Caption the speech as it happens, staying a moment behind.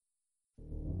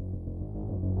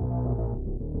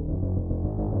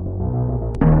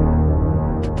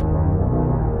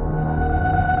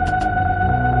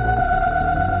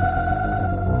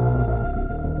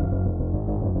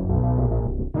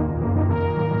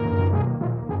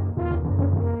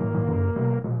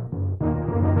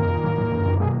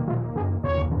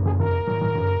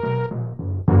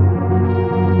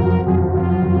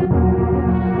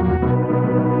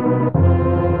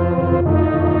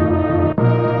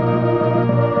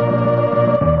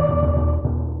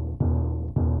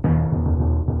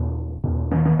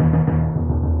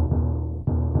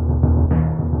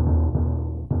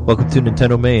Welcome to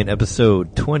Nintendo Main,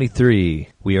 episode 23.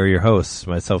 We are your hosts,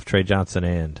 myself, Trey Johnson,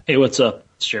 and... Hey, what's up?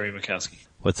 It's Jeremy Mikowski.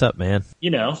 What's up, man? You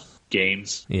know,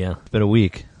 games. Yeah, it's been a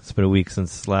week. It's been a week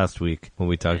since last week when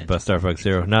we talked about Star Fox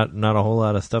Zero. Not a whole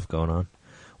lot of stuff going on.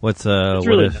 What's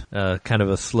kind of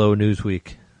a slow news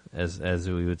week, as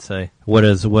we would say. What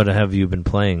have you been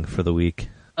playing for the week?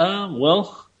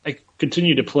 Well, I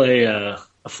continue to play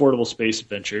Affordable Space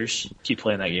Adventures. Keep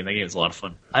playing that game. That game is a lot of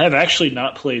fun. I have actually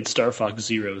not played Star Fox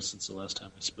Zero since the last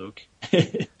time I spoke.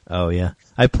 Oh yeah,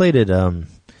 I played it.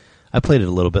 I played it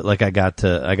a little bit. Like I got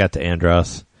to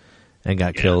Andros and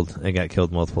got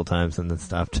killed multiple times, and then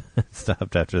stopped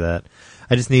after that.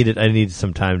 I needed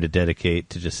some time to dedicate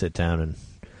to just sit down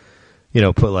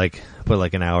and put like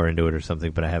an hour into it or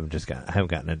something. But I haven't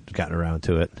gotten around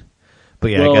to it. But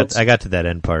yeah, well, I got to that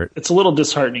end part. It's a little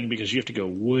disheartening because you have to go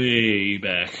way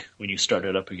back when you start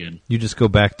it up again. You just go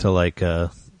back to like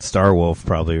Star Wolf,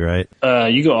 probably, right?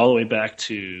 You go all the way back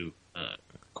to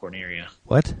Corneria.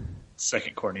 What?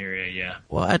 Second Corneria, yeah.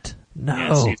 What? No.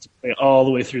 Yeah, so you have to play all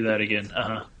the way through that again.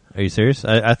 Uh-huh. Are you serious?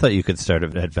 I thought you could start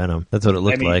at Venom. That's what it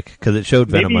looked like, because it showed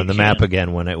Venom on the map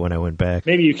again when I went back.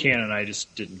 Maybe you can, and I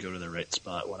just didn't go to the right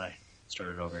spot when I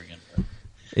started over again. But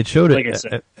it showed like I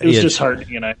said, it was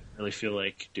disheartening, and I didn't really feel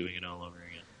like doing it all over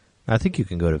again. I think you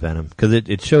can go to Venom, because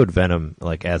it showed Venom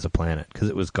like as a planet, because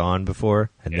it was gone before,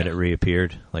 and then it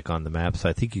reappeared like on the map, so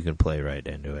I think you can play right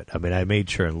into it. I mean, I made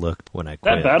sure and looked when I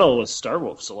quit. That battle with Star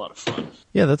Wolf is a lot of fun.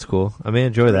 Yeah, that's cool. I mean,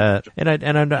 enjoy that. And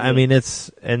I mean,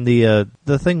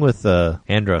 the thing with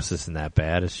Andros isn't that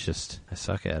bad. It's just I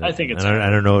suck at it. I think it's. I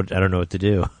don't know what to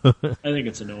do. I think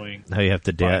it's annoying. How you have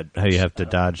to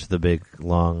dodge the big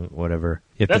long whatever.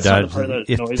 You have That's to dodge. Not the part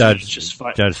you that have to dodge. Just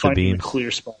dodge the finding beams. The clear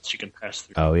spots you can pass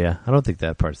through. Oh yeah, I don't think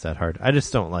that part's that hard. I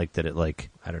just don't like that it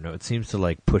I don't know. It seems to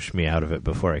like push me out of it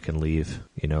before I can leave.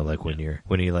 Like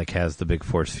when he like has the big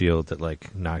force field that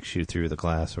like knocks you through the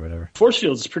glass or whatever. Force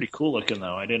field is pretty cool looking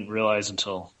though. I didn't realize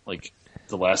until like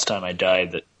the last time I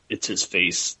died that it's his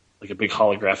face, like a big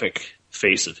holographic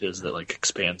face of his that like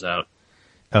expands out.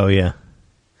 Oh yeah,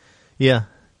 yeah.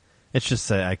 It's just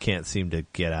that I can't seem to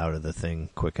get out of the thing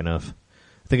quick enough.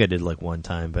 I think I did like one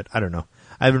time, but I don't know.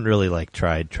 I haven't really like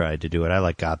tried to do it. I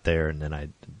like got there and then I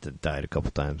died a couple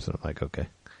times, and I'm like, okay.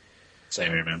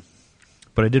 Same here, man.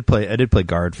 But I did play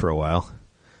guard for a while.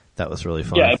 That was really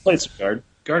fun. Yeah, I played some guard.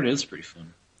 Guard is pretty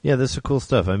fun. Yeah, there's some cool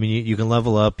stuff. I mean, you can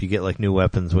level up. You get like new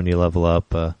weapons when you level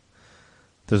up.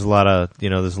 There's a lot of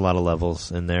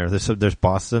levels in there. There's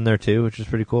bosses in there too, which is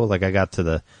pretty cool. Like I got to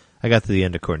the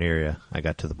end of Corneria. I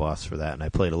got to the boss for that, and I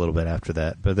played a little bit after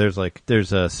that. But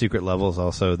there's secret levels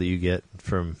also that you get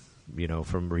from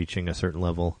reaching a certain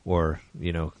level, or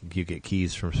you get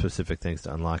keys from specific things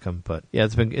to unlock them. But yeah,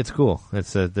 it's cool.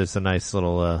 There's a nice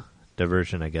little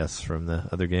diversion, I guess, from the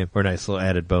other game, or a nice little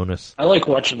added bonus. I like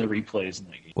watching the replays in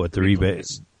that game. What the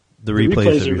replays? The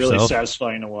replays are really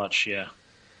satisfying to watch. Yeah.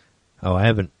 Oh,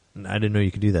 I didn't know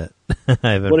you could do that.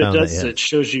 I haven't. What found it does that is yet. it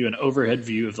shows you an overhead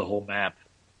view of the whole map,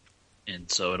 and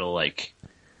so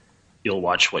you'll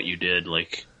watch what you did,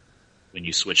 like when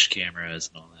you switched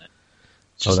cameras and all that.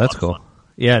 Oh, that's cool. Fun.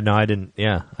 Yeah, no, I didn't.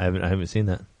 Yeah, I haven't seen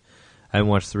that. I haven't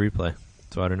watched the replay,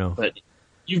 so I don't know. But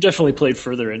you've definitely played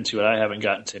further into it. I haven't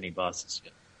gotten to any bosses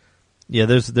yet. Yeah,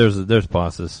 there's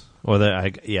bosses.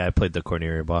 I played the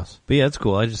Corneria boss. But yeah, it's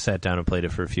cool. I just sat down and played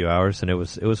it for a few hours, and it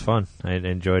was fun. I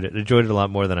enjoyed it. Enjoyed it a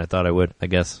lot more than I thought I would, I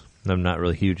guess. I'm not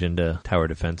really huge into tower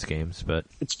defense games, but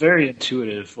it's very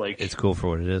intuitive. Like, it's cool for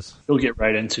what it is. You'll get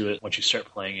right into it once you start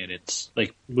playing it. It's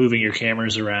like moving your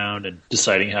cameras around and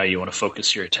deciding how you want to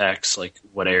focus your attacks, like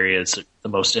what areas the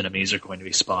most enemies are going to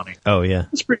be spawning. Oh yeah,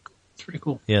 it's pretty cool. It's pretty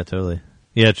cool. Yeah, totally.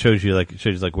 Yeah, it shows you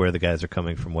where the guys are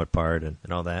coming from, what part, and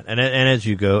all that. And as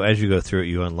you go through it,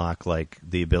 you unlock like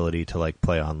the ability to like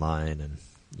play online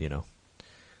and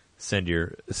send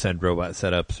robot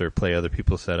setups or play other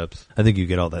people's setups. I think you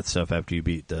get all that stuff after you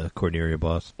beat the Corneria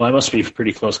boss. Well, I must be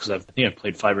pretty close because I think I've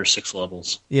played 5 or 6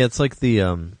 levels. Yeah, it's like the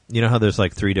how there's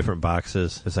like 3 different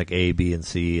boxes. There's like A, B, and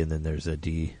C, and then there's a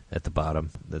D at the bottom.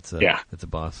 That's a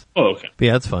boss. Oh, okay. But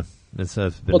yeah, it's fun. It's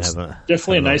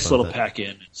definitely a nice little pack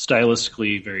in.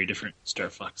 Stylistically, very different Star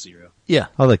Fox Zero. Yeah,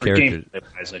 all the characters.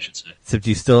 I should say.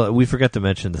 Except we forgot to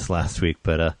mention this last week,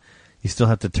 but you still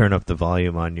have to turn up the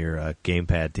volume on your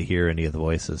gamepad to hear any of the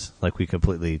voices. Like we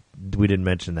didn't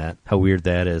mention that. How weird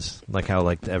that is. Like how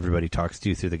everybody talks to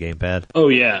you through the gamepad. Oh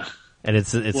yeah. And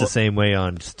it's the same way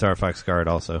on Star Fox Guard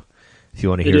also. If you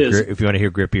want to hear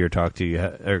Grippy or talk to you,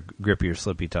 or Grippy or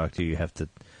Slippy talk to you, you have to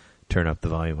turn up the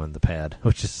volume on the pad,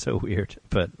 which is so weird,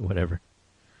 but whatever.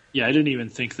 Yeah, I didn't even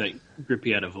think that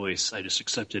Grippy had a voice. I just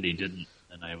accepted he didn't,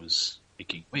 and I was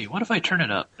thinking, wait, what if I turn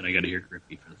it up? And I got to hear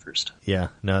Grippy for the first time. Yeah,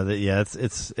 no,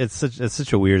 it's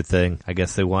such a weird thing. I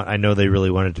guess I know they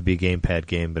really want it to be a gamepad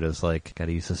game, but it was like,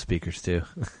 gotta use the speakers too.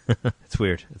 It's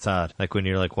weird. It's odd. Like when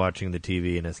you're like watching the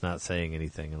TV and it's not saying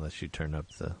anything unless you turn up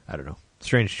I don't know.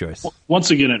 Strange choice.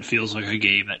 Once again, it feels like a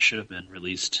game that should have been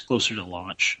released closer to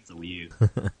launch of the Wii U.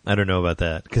 I don't know about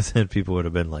that, because then people would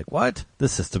have been like, what?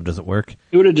 This system doesn't work.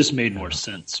 It would have just made more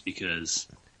sense because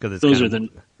those are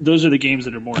the games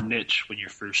that are more niche when you're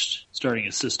first starting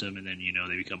a system, and then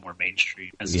they become more mainstream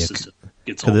as the system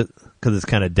gets older. Because it's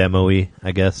kind of demo-y,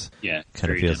 I guess. Yeah,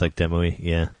 kind of feels like demo-y.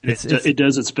 Yeah, it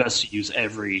does its best to use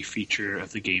every feature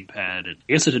of the gamepad, and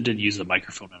I guess it didn't use the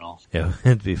microphone at all. Yeah,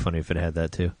 it'd be funny if it had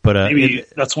that too. But maybe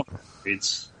that's one of the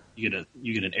upgrades. You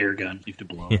get an air gun. You have to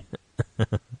blow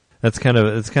it. It's kind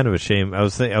of a shame. I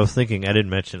was thinking, I didn't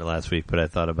mention it last week, but I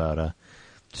thought about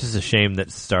it's just a shame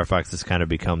that Star Fox has kind of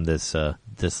become this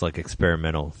like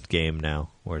experimental game now,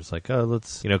 where it's like, oh,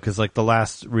 let's, because like the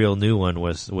last real new one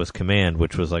was Command,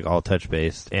 which was like all touch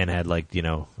based and had like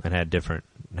and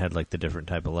had like the different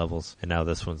type of levels, and now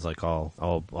this one's like all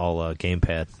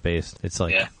gamepad based. It's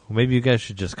like, well, maybe you guys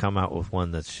should just come out with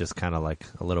one that's just kind of like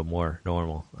a little more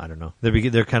normal. I don't know.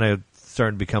 They're kind of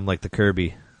starting to become like the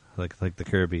Kirby. Like the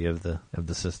Kirby of the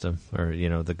system, or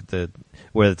the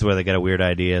where they got a weird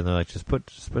idea and they're like, just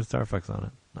put Star Fox on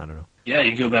it. I don't know. Yeah,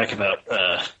 you go back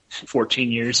about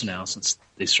 14 years now since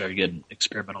they started getting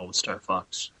experimental with Star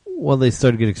Fox. Well, they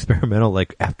started getting experimental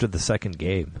like after the second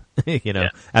game,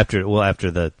 after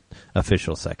the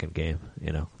official second game,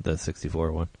 the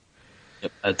 64 one.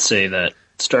 Yep, I'd say that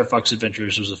Star Fox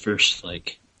Adventures was the first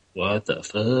like, what the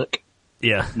fuck.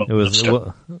 Yeah, it was. It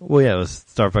was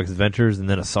Star Fox Adventures, and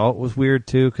then Assault was weird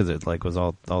too because it like was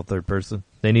all third person.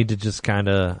 They need to just kind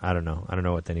of, I don't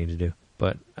know what they need to do.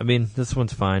 But I mean, this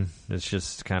one's fine. It's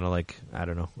just kind of like, I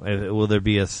don't know. Will there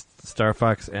be a Star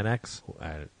Fox NX?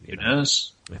 Who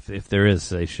knows? If there is,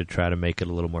 they should try to make it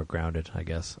a little more grounded. I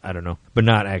guess, I don't know, but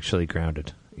not actually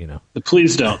grounded. But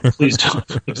please don't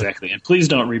exactly, and please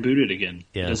don't reboot it again.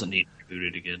 Yeah. It doesn't need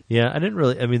rebooted again. Yeah, I didn't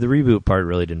really. I mean, the reboot part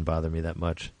really didn't bother me that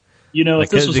much. If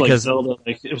this was like Zelda,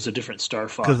 like it was a different Star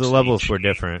Fox. Because the levels were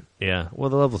different. Yeah. Well,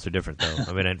 the levels are different, though.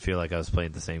 I mean, I didn't feel like I was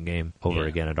playing the same game over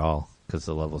again at all, because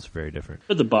the levels are very different.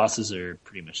 But the bosses are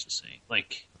pretty much the same.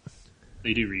 Like,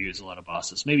 they do reuse a lot of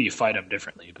bosses. Maybe you fight them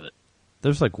differently, but...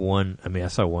 There's like one... I mean, I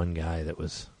saw one guy that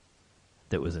was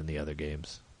in the other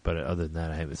games. But other than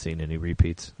that, I haven't seen any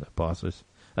repeats of bosses,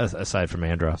 aside from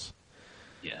Andros.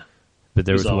 Yeah. But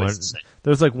there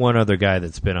was like one other guy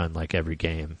that's been on like every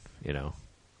game,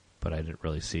 but I didn't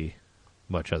really see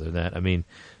much other than that. I mean,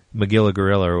 Magilla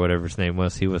Gorilla or whatever his name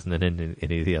was, he wasn't in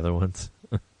any of the other ones.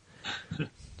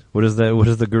 What is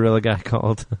the gorilla guy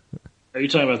called? Are you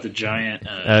talking about the giant?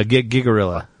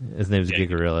 Gigarilla. His name's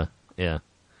Gigarilla. Yeah.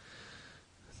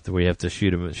 So we have to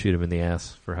shoot him in the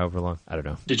ass for however long. I don't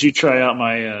know. Did you try out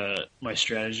my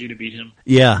strategy to beat him?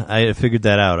 Yeah, I figured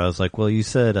that out. I was like, well, you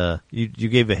said you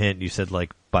gave a hint. You said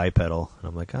like bipedal, and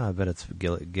I'm like, I bet it's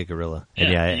Gigarilla.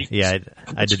 And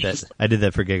I did that. I did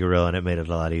that for Gigarilla, and it made it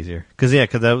a lot easier. Because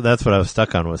that's what I was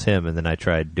stuck on was him, and then I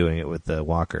tried doing it with the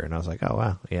Walker, and I was like, oh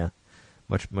wow, yeah,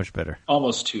 much better.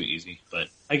 Almost too easy, but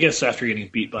I guess after getting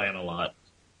beat by him a lot,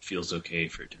 it feels okay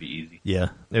for it to be easy. Yeah,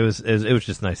 it was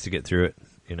just nice to get through it.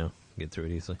 Get through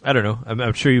it easily. I don't know.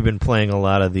 I'm sure you've been playing a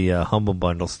lot of the Humble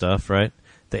Bundle stuff, right?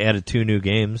 They added 2 new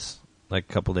games like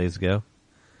a couple days ago.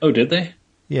 Oh, did they?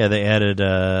 Yeah, they added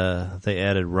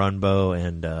Runbow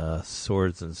and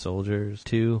Swords and Soldiers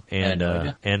 2,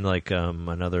 and like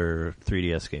another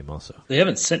 3DS game also. They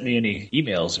haven't sent me any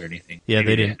emails or anything. Yeah,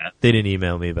 they didn't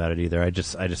email me about it either. I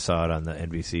just saw it on the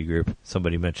NBC group.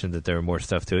 Somebody mentioned that there were more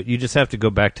stuff to it. You just have to go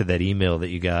back to that email that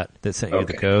you got that sent you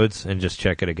the codes and just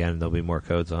check it again. There'll be more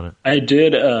codes on it. I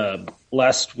did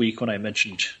last week when I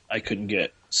mentioned I couldn't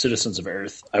get Citizens of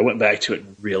Earth. I went back to it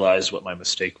and realized what my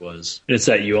mistake was. It's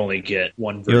that you only get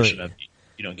one version of it.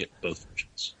 You don't get both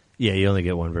versions. Yeah, you only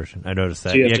get one version. I noticed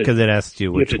that. So because it asked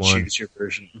you which one. You have to choose your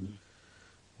version. Mm-hmm.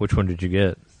 Which one did you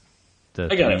get?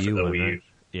 I got it for the Wii U. Right?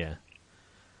 Yeah.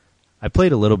 I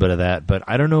played a little bit of that, but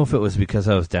I don't know if it was because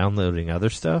I was downloading other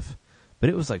stuff, but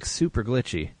it was like super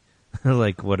glitchy.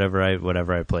 Like whatever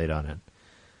I played on it.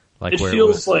 Like where it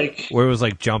was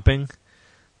like jumping.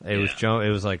 It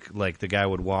was like the guy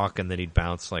would walk and then he'd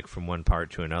bounce like from one part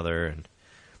to another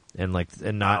and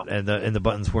the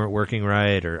buttons weren't working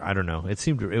right, or I don't know. It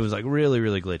was like really,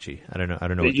 really glitchy. I don't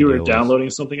know. What you were downloading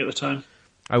something at the time?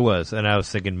 I was, and I was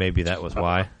thinking maybe that was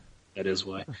why. That is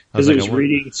why. Because it was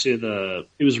reading to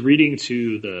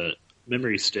the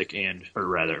memory stick or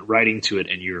rather, writing to it,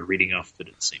 and you were reading off of it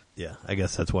at the same. Yeah, I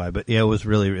guess that's why. But yeah, it was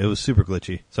super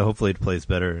glitchy. So hopefully it plays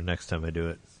better next time I do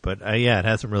it. But yeah, it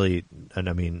hasn't really. And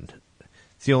I mean,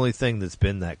 it's the only thing that's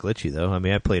been that glitchy, though. I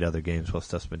mean, I played other games while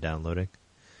stuff's been downloading.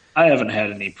 I haven't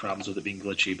had any problems with it being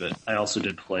glitchy, but I also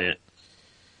did play it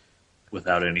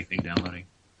without anything downloading.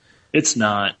 It's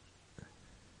not.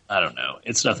 I don't know.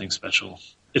 It's nothing special.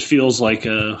 It feels like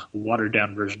a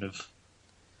watered-down version of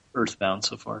Earthbound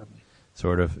so far to me.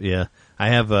 Sort of, yeah. I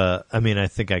have I mean, I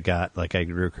think I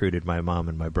recruited my mom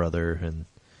and my brother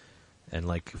and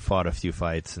like fought a few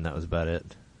fights, and that was about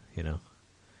it, you know.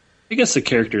 I guess the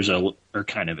characters are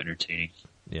kind of entertaining.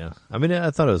 Yeah. I mean,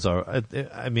 I thought it was all right.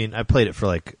 I mean, I played it for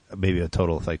like maybe a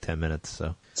total of like 10 minutes,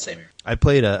 so. Same here. I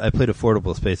played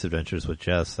Affordable Space Adventures with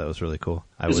Jess. That was really cool.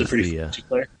 Is it pretty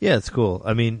multiplayer? Yeah, it's cool.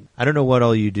 I mean, I don't know what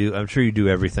all you do. I'm sure you do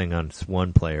everything on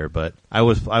one player, but I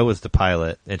was the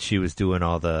pilot, and she was doing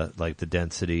all the like the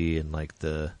density and like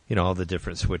the all the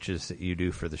different switches that you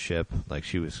do for the ship. Like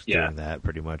she was doing that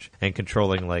pretty much, and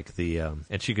controlling like the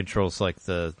and she controls like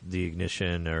the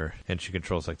ignition and she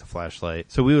controls like the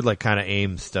flashlight. So we would like kind of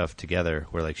aim stuff together,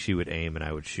 where like she would aim and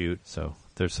I would shoot. So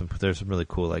there's some really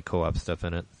cool like co-op stuff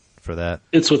in it for that.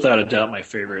 It's without a doubt my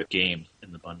favorite game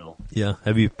in the bundle. Yeah.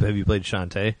 Have you played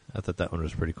Shantae? I thought that one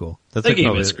was pretty cool. That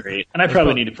game is great, and I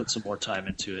probably need to put some more time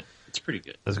into it. It's pretty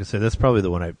good. I was gonna say that's probably the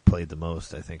one I played the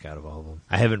most, I think, out of all of them.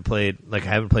 I haven't played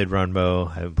Runbow.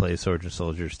 I haven't played Swords and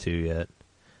Soldiers 2 yet.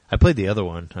 I played the other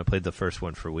one. I played the first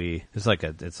one for Wii. It's like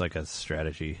a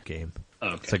strategy game.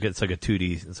 Oh, okay. It's like a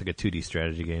 2D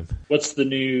strategy game. What's the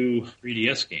new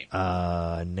 3DS game?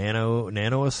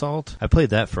 Nano Assault. I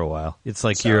played that for a while. It's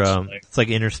like it's like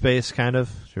Inner Space kind of.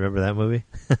 Do you remember that movie?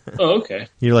 Oh, okay.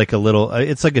 You're like a little.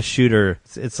 It's like a shooter.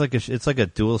 It's like a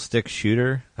dual stick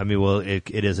shooter. I mean, well, it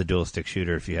is a dual stick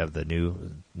shooter if you have the new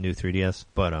 3DS.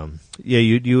 But yeah,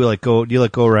 you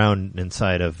go around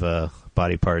inside of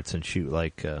body parts and shoot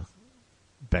like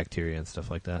bacteria and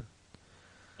stuff like that.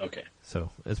 Okay.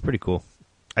 So it's pretty cool.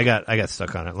 I got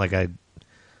stuck on it. Like I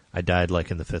died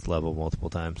like in the 5th level multiple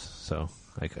times, so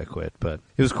I quit. But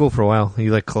it was cool for a while.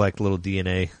 You like collect little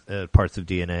DNA parts of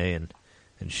DNA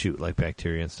and shoot like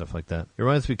bacteria and stuff like that. It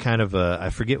reminds me kind of I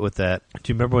forget what that.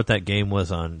 Do you remember what that game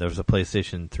was on? There was a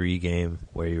PlayStation 3 game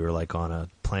where you were like on a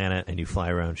planet and you fly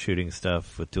around shooting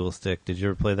stuff with dual stick. Did you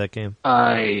ever play that game?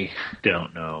 I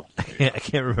don't know. I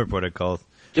can't remember what it called.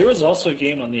 There was also a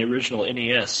game on the original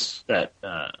NES that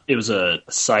it was a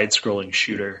side-scrolling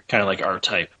shooter, kind of like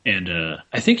R-Type, and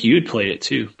I think you'd played it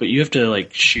too. But you have to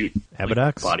like shoot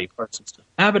Abadox? Like, body parts and stuff.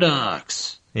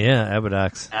 Abadox. Yeah,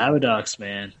 Abadox. Abadox,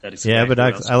 man. That is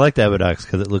Abadox. I liked Abadox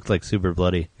because it looked like super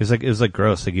bloody. It was like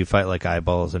gross. Like you fight like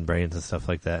eyeballs and brains and stuff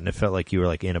like that, and it felt like you were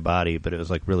like in a body, but it was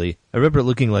like really. I remember it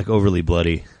looking like overly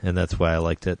bloody, and that's why I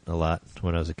liked it a lot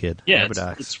when I was a kid. Yeah,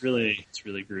 Abadox. it's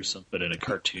really gruesome, but in a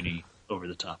cartoony, over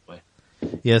the top way.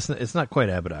 Yeah, it's not quite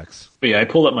Abadox. But yeah, I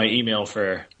pulled up my email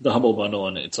for the Humble Bundle,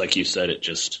 and it's like you said, it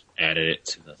just added it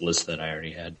to the list that I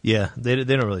already had. Yeah, they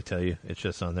don't really tell you. It's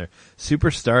just on there.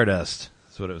 Super Stardust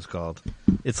is what it was called.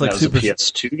 It's like that was a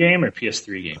PS2 game or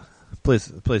PS3 game?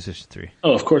 PlayStation 3.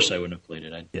 Oh, of course I wouldn't have played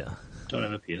it. I yeah. don't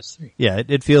have a PS3. Yeah,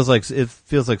 it feels like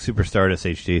Super Stardust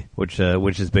HD,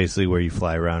 which is basically where you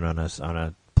fly around on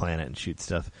a planet and shoot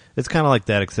stuff. It's kind of like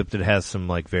that, except it has some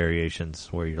like variations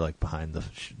where you're like behind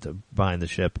the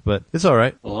ship, but it's all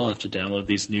right. Well, I'll have to download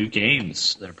these new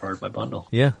games that are part of my bundle.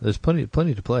 Yeah, there's plenty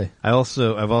to play. I've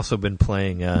also been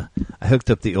playing. I hooked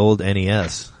up the old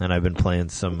NES and I've been playing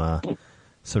some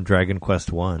Dragon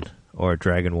Quest 1 or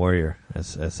Dragon Warrior,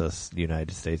 as us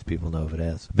United States people know of it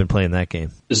as. I've been playing that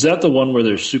game. Is that the one where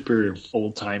they're super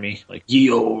old timey, like ye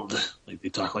old, like they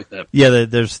talk like that? Yeah,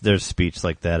 there's speech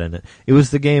like that in it. It was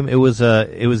the game. It was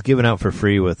given out for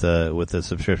free with a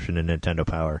subscription to Nintendo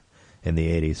Power in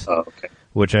the 80s. Oh, okay.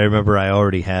 Which I remember I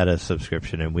already had a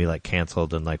subscription and we like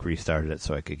canceled and like restarted it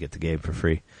so I could get the game for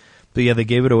free. But yeah, they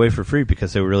gave it away for free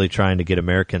because they were really trying to get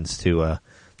Americans to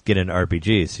get into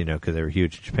RPGs, because they were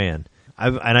huge in Japan.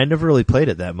 I never really played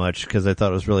it that much because I thought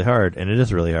it was really hard, and it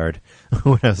is really hard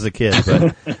when I was a kid.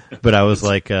 But I was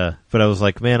like,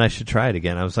 man, I should try it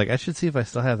again. I was like, I should see if I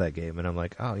still have that game, and I'm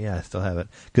like, oh yeah, I still have it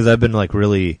because I've been like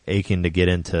really aching to get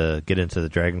into the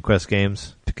Dragon Quest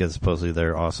games because supposedly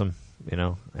they're awesome.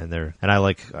 and I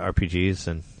like RPGs,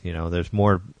 and there's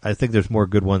more. I think there's more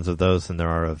good ones of those than there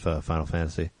are of Final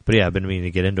Fantasy. But yeah, I've been meaning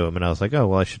to get into them, and I was like, oh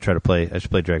well, I should play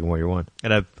Dragon Warrior 1,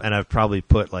 and I've probably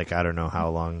put like I don't know how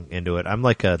long into it. I'm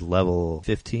like a level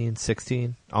 15,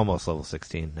 16, almost level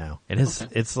 16 now, and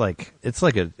it's like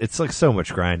so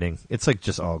much grinding. It's like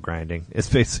just all grinding. It's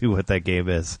basically what that game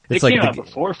is. It's came out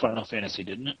before Final Fantasy,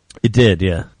 didn't it? It did,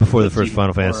 yeah, before the first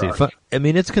Final Fantasy. I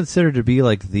mean, it's considered to be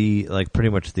like pretty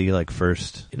much the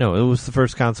first. It was the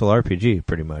first console RPG,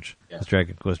 pretty much. Yeah.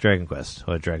 Was Dragon Quest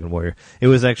or Dragon Warrior. It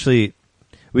was actually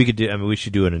we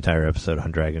should do an entire episode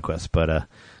on Dragon Quest, but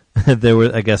there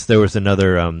was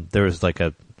another. There was like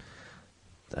it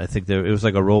was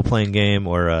like a role playing game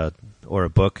or a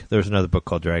book. There was another book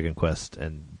called Dragon Quest,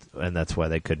 and that's why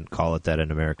they couldn't call it that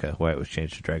in America. Why it was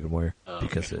changed to Dragon Warrior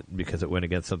because it went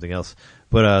against something else.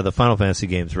 But the Final Fantasy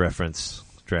games reference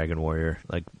Dragon Warrior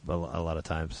like a lot of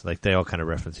times. Like they all kind of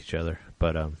reference each other.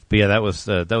 But yeah, that was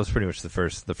pretty much the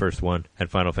first one,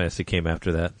 and Final Fantasy came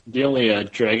after that. The only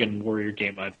Dragon Warrior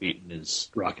game I've beaten is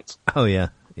Rocket Slime. Oh yeah.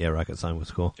 Yeah, Rocket Slime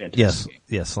was cool. Fantastic game.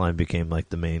 Yes, Slime became like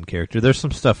the main character. There's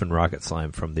some stuff in Rocket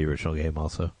Slime from the original game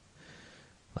also,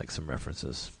 like some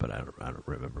references, but I don't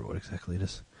remember what exactly it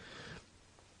is.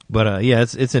 But yeah,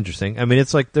 it's interesting. I mean,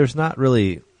 it's like there's not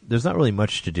really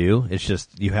much to do. It's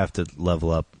just you have to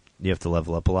level up. You have to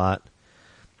level up a lot,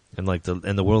 and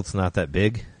the world's not that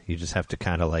big. You just have to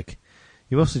kind of like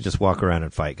you mostly just walk around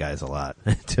and fight guys a lot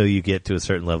until you get to a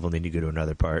certain level, and then you go to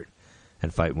another part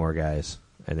and fight more guys.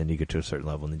 And then you get to a certain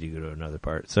level, and then you go to another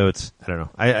part. So it's I don't know.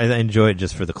 I enjoy it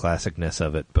just for the classicness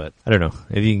of it, but I don't know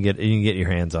if you can get your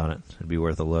hands on it, it'd be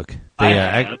worth a look. But,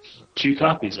 I have 2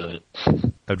 copies of it.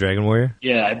 Of Dragon Warrior?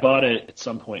 Yeah, I bought it at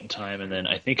some point in time, and then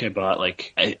I think I bought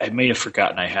I may have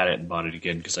forgotten I had it and bought it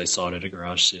again because I saw it at a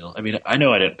garage sale. I mean, I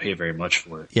know I didn't pay very much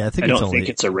for it. Yeah, I don't think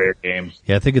it's a rare game.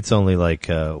 Yeah, I think it's only like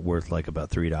worth like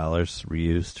about $3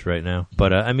 reused right now.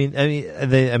 But I mean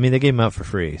they gave them out for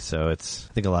free, so I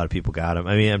think a lot of people got them.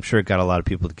 I mean, I'm sure it got a lot of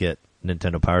people to get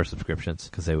Nintendo Power subscriptions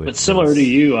because they would. But similar to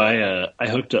you, I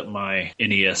hooked up my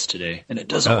NES today, and it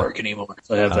doesn't work anymore.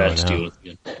 So I have that to deal with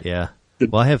again. Yeah.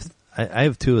 Well, I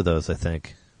have 2 of those, I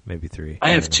think. Maybe 3.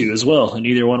 I have 2 as well, and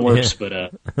neither one works. Yeah.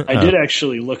 But I did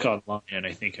actually look online, and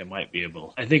I think I might be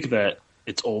able. I think that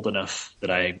it's old enough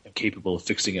that I am capable of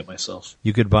fixing it myself.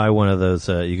 You could buy one of those.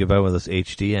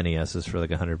 HD NESs for like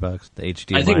 $100. The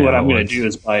HD. I think what I'm going to do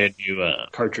is buy a new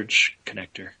cartridge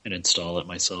connector and install it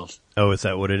myself. Oh, is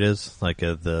that what it is? Like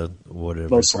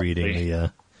whatever's reading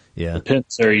the. Yeah. The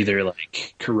pins are either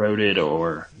like corroded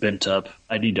or bent up.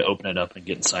 I need to open it up and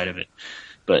get inside of it.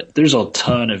 But there's a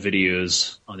ton of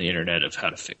videos on the internet of how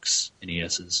to fix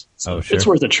NESs. So sure. It's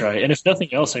worth a try. And if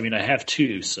nothing else, I mean, I have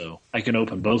 2, so I can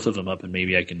open both of them up and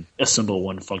maybe I can assemble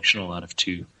one functional out of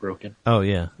 2 broken. Oh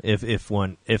yeah. If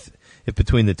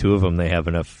between the 2 of them they have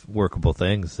enough workable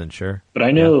things, then sure. But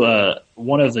I know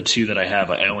one of the 2 that I have,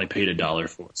 I only paid $1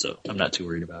 for, so I'm not too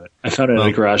worried about it. I found it at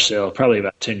a garage sale probably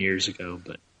about 10 years ago,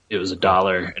 but it was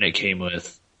 $1 and it came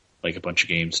with like a bunch of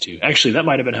games too. Actually, that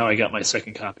might have been how I got my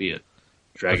second copy at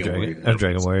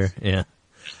Dragon Warrior. Yeah.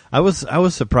 I was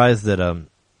surprised that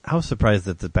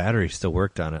the battery still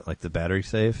worked on it, like the battery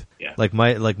save. Yeah. Like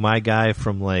my guy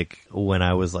from like when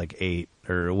I was like 8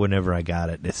 or whenever I got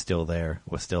it, it's still there.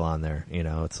 Was still on there.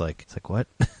 It's like what?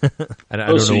 I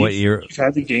don't know what year. You've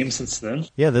had the game since then?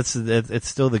 Yeah, it's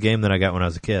still the game that I got when I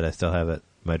was a kid. I still have it.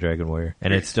 My Dragon Warrior,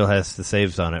 and it still has the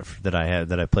saves on it that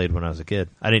I played when I was a kid.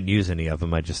 I didn't use any of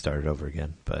them. I just started over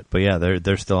again. But yeah,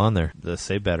 they're still on there. The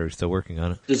save battery's still working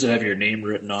on it. Does it have your name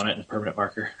written on it in permanent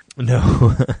marker?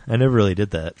 No, I never really did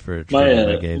that for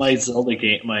my games. My Zelda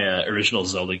game, my original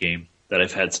Zelda game that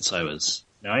I've had since I was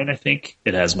 9, I think.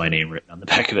 It has my name written on the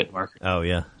back of it in marker. Oh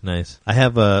yeah, nice. I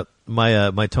have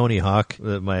my Tony Hawk,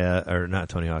 or not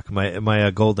Tony Hawk, my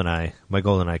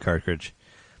GoldenEye cartridge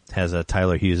has a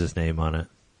Tyler Hughes' name on it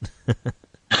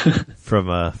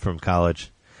from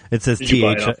college. It says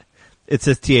TH. It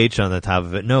says TH on the top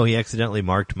of it. No, he accidentally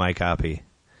marked my copy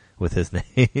with his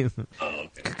name. Oh, okay.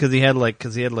 Because he had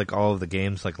like all of the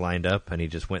games like lined up, and he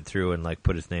just went through and like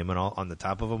put his name on the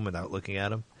top of them without looking at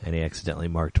them, and he accidentally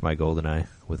marked my GoldenEye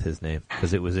with his name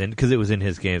because it was in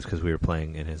his games because we were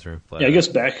playing in his room. But, I guess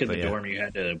back in the dorm you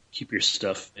had to keep your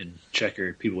stuff in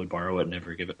checker. People would borrow it and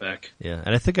never give it back. Yeah,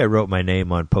 and I think I wrote my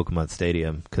name on Pokemon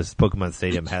Stadium because Pokemon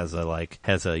Stadium has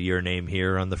a your name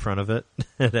here on the front of it.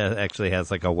 It actually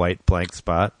has like a white blank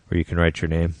spot where you can write your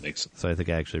name. Makes sense. So I think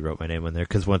I actually wrote my name on there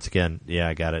because once again, yeah,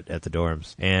 I got it at the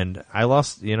dorms, and I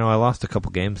lost a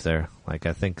couple games there. Like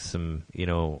I think some,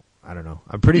 I don't know.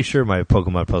 I'm pretty sure my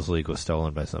Pokemon Puzzle League was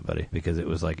stolen by somebody because it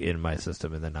was like in my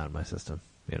system and then not in my system.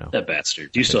 You know, that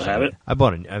bastard. Do you still have it? I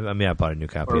bought I bought a new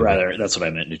copy. Or rather, that's what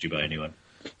I meant. Did you buy a new one?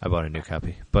 I bought a new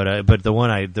copy, but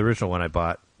the original one I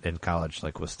bought in college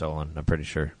like was stolen. I'm pretty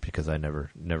sure because I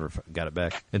never got it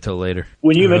back until later.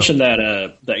 When you mentioned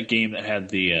that game that had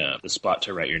the spot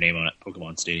to write your name on it,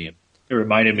 Pokemon Stadium, it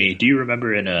reminded me. Do you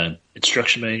remember in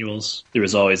instruction manuals there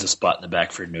was always a spot in the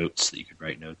back for notes that you could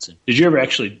write notes in? Did you ever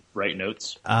actually write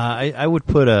notes? I would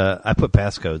put I put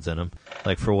passcodes in them,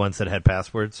 like for ones that had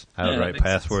passwords. I would write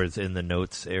passwords in the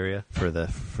notes area for the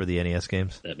NES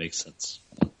games. That makes sense.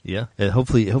 Yeah, and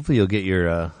hopefully you'll get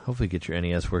your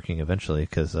NES working eventually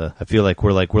because I feel like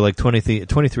we're like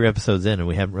 23 episodes in and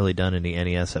we haven't really done any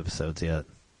NES episodes yet.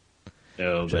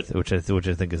 No, which I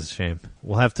think is a shame.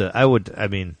 We'll have to. I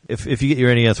mean, if you get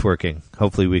your NES working,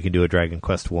 hopefully we can do a Dragon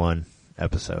Quest 1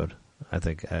 episode. I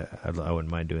think I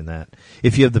wouldn't mind doing that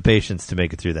if you have the patience to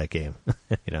make it through that game.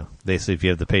 You know, basically if you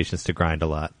have the patience to grind a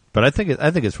lot. But I think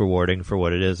it's rewarding for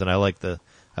what it is, and I like the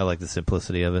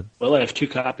simplicity of it. Well, I have 2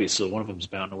 copies, so one of them's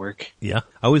bound to work. Yeah,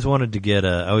 I always wanted to get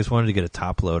a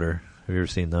top loader. Have you ever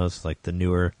seen those? Like the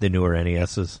newer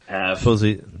NESs?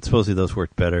 Supposedly those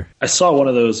worked better. I saw one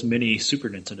of those mini Super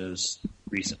Nintendos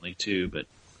recently too, but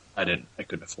I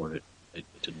couldn't afford it. I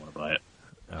didn't want to buy it.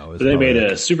 Oh, but they made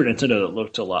a Super Nintendo that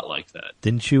looked a lot like that.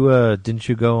 Didn't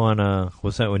you go on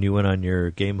was that when you went on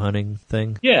your game hunting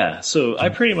thing? Yeah, so I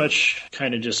pretty much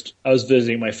kind of I was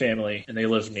visiting my family and they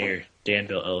live near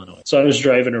Danville, Illinois. So I was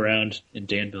driving around in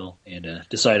Danville and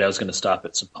decided I was going to stop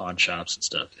at some pawn shops and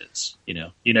stuff. It's, you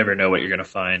know, you never know what you're going to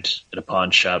find at a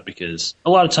pawn shop because a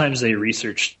lot of times they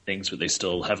research things, but they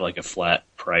still have like a flat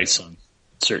price on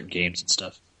certain games and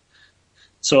stuff.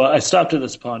 So I stopped at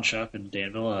this pawn shop in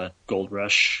Danville, Gold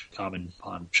Rush, common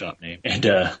pawn shop name, and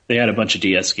they had a bunch of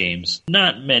DS games.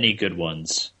 Not many good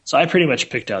ones. So I pretty much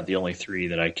picked out the only 3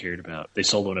 that I cared about. They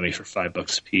sold one to me for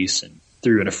 $5 a piece and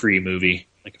threw in a free movie,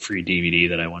 like a free DVD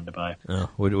that I wanted to buy. Oh,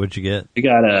 what'd you get? I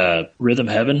got Rhythm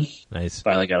Heaven. Nice.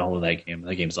 Finally got a hold of that game.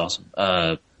 That game's awesome.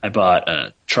 I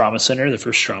bought Trauma Center, the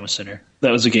first Trauma Center.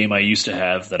 That was a game I used to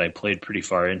have that I played pretty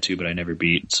far into, but I never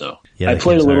beat. So yeah, I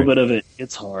played a little bit of it.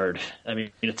 It's hard. I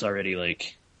mean, it's already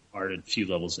like hard a few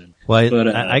levels in. Well,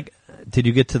 I did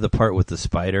you get to the part with the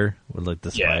spider, with like the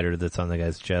spider that's on the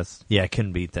guy's chest? Yeah, I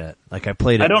couldn't beat that. Like I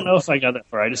played it. I don't know if I got that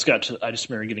far. I just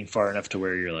remember getting far enough to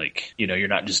where you're like, you know, you're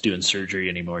not just doing surgery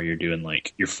anymore. You're doing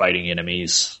like you're fighting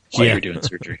enemies while you're doing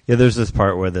surgery. Yeah, there's this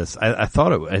part where I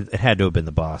thought it had to have been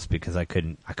the boss because I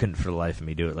couldn't for the life of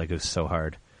me do it. Like it was so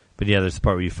hard. But yeah, there's the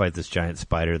part where you fight this giant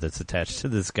spider that's attached to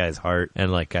this guy's heart,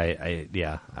 and like I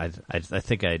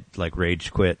think I like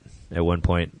rage quit at one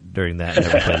point during that. And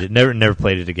never played it. Never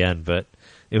played it again. But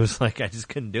it was like I just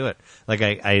couldn't do it. Like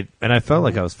I felt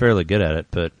like I was fairly good at it,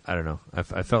 but I don't know.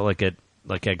 I felt like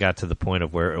I got to the point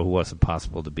of where it wasn't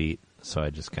possible to beat, so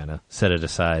I just kind of set it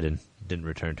aside and didn't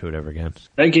return to it ever again.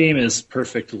 That game is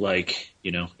perfect. Like,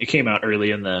 you know, it came out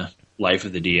early in the life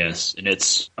of the DS, and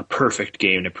it's a perfect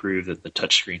game to prove that the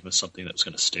touchscreen was something that was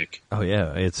going to stick. Oh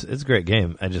yeah, it's a great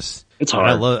game. It's hard.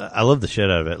 I love the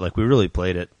shit out of it. Like we really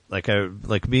played it.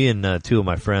 Like me and 2 of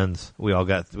my friends, we all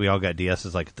got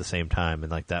DSs like at the same time,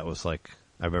 and like that was like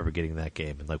I remember getting that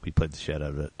game and like we played the shit out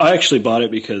of it. I actually bought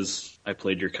it because I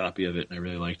played your copy of it and I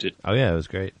really liked it. Oh yeah, it was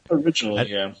great.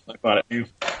 Originally, I bought it new.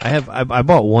 I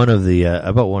bought one of the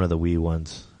Wii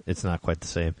ones. It's not quite the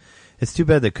same. It's too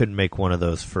bad they couldn't make one of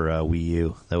those for Wii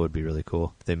U. That would be really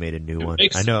cool if they made a new one.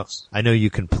 I know you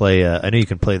can play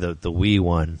the Wii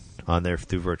one on there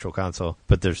through Virtual Console,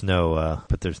 but there's no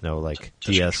like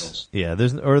Touch DS. Controls. Yeah,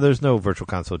 there's no Virtual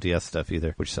Console DS stuff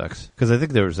either, which sucks. Because I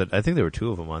think there were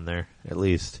 2 of them on there at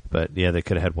least. But yeah, they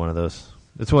could have had one of those.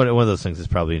 It's one of those things that's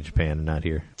probably in Japan and not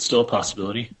here. Still a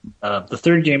possibility. The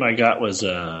third game I got was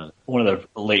one of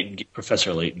the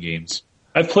Professor Layton games.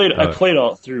 I played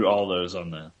all through all those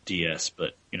on the DS,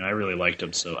 but you know I really liked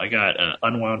them. So I got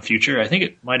Unwound Future. I think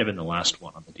it might have been the last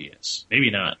one on the DS. Maybe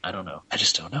not. I don't know. I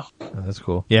just don't know. Oh, that's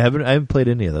cool. Yeah, I haven't played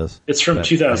any of those. It's from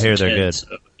 2010. I hear they're good.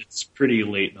 So it's pretty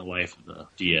late in the life of the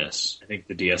DS. I think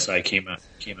the DSi came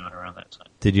out around that time.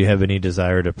 Did you have any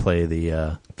desire to play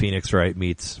the Phoenix Wright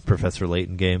meets Professor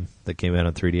Layton game that came out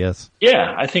on 3DS?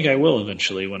 Yeah, I think I will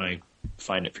eventually when I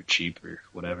find it for cheap or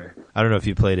whatever. I don't know if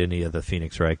you played any of the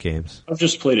Phoenix Wright games. I've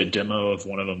just played a demo of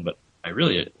one of them, but I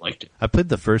really liked it. I played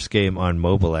the first game on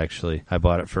mobile. Actually, I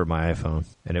bought it for my iPhone,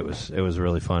 and it was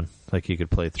really fun. Like you could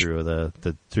play through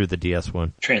the DS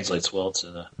one. Translates well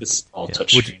to it's all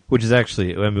touchscreen, which is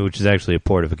actually a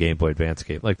port of a Game Boy Advance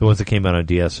game. Like the ones that came out on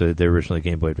DS, they're originally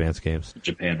Game Boy Advance games.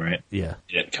 Japan, right? Yeah,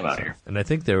 it didn't come out here. And I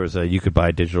think there was you could buy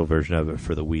a digital version of it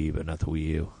for the Wii, but not the Wii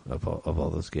U of all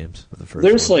those games. The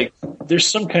first there's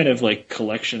some kind of like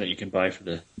collection that you can buy for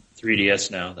the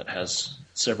 3DS now that has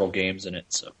several games in it,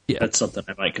 so that's something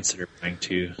I might consider buying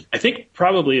too. I think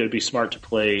probably it would be smart to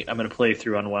play. I'm going to play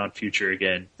through Unwound Future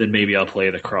again, then maybe I'll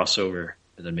play the crossover,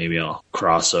 and then maybe I'll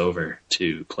cross over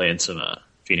to playing some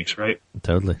Phoenix Wright.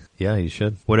 Totally, yeah, you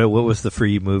should. What was the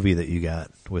free movie that you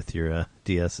got with your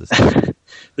DSs?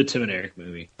 The Tim and Eric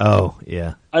movie. Oh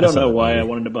yeah, I don't know why I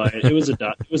wanted to buy it. It was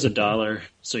 $1,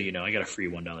 so I got a free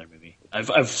 $1 movie.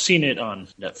 I've seen it on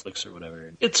Netflix or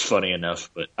whatever. It's funny enough,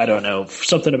 but I don't know,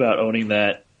 something about owning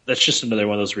that. That's just another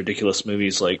one of those ridiculous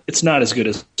movies. Like it's not as good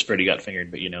as Freddy Got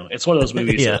Fingered, but it's one of those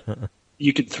movies that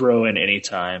you could throw in any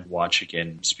time, watch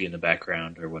again, just be in the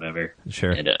background or whatever.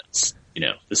 Sure, and it's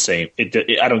the same.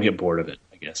 I don't get bored of it,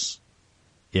 I guess.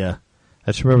 Yeah.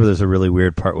 I just remember there's a really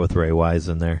weird part with Ray Wise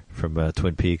in there from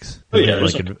Twin Peaks. Oh, yeah.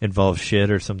 It involves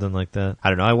shit or something like that. I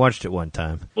don't know. I watched it one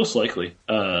time. Most likely.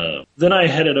 Then I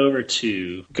headed over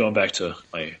to, going back to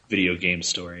my video game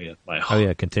story of my haul. Oh,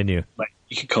 yeah. Continue.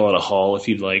 You could call it a haul if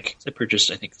you'd like. I purchased,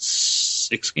 I think,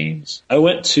 6 games. I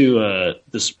went to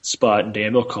this spot in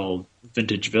Danville called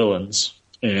Vintage Villains,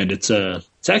 and it's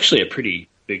actually a pretty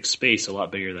big space, a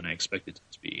lot bigger than I expected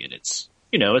it to be, and it's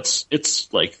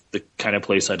like the kind of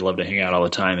place I'd love to hang out all the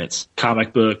time. It's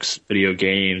comic books, video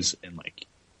games, and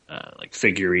like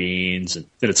figurines, and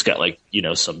then it's got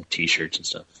some T-shirts and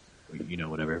stuff,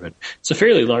 whatever. But it's a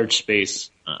fairly large space.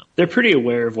 They're pretty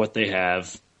aware of what they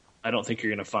have. I don't think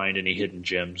you're going to find any hidden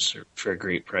gems for a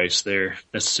great price there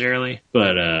necessarily,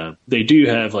 but they do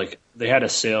have they had a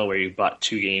sale where you bought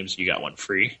 2 games, you got one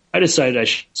free. I decided I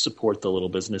should support the little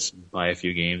business and buy a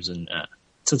few games, and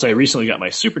since I recently got my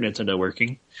Super Nintendo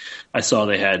working, I saw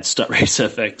they had Stunt Race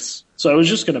FX. So I was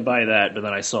just going to buy that, but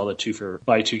then I saw the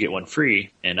buy 2 get 1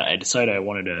 free, and I decided I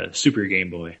wanted a Super Game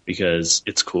Boy because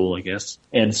it's cool, I guess.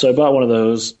 And so I bought one of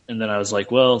those, and then I was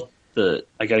like, well,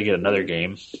 I got to get another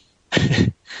game.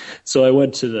 So I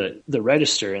went to the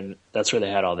register, and that's where they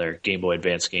had all their Game Boy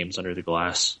Advance games under the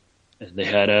glass. And they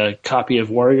had a copy of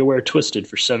WarioWare Twisted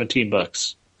for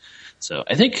 $17. So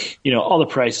I think, all the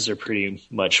prices are pretty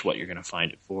much what you're going to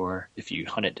find it for if you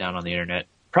hunt it down on the internet.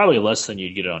 Probably less than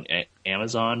you'd get it on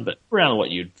Amazon, but around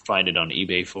what you'd find it on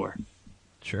eBay for.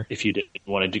 Sure. If you didn't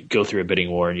want to go through a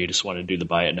bidding war and you just wanted to do the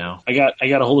buy it now. I got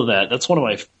a hold of that. That's one of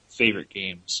my favorite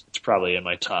games. It's probably in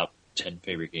my top 10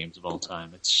 favorite games of all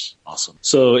time. It's awesome.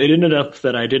 So it ended up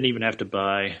that I didn't even have to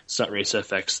buy Stunt Race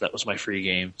FX. That was my free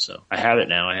game. So I have it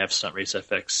now. I have Stunt Race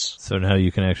FX. So now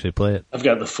you can actually play it. I've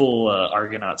got the full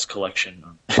Argonauts collection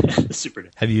on the Super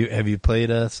Nintendo. Have you played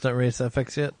Stunt Race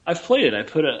FX yet? I've played it.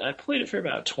 I played it for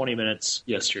about 20 minutes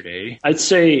yesterday. I'd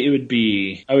say I would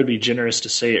be generous to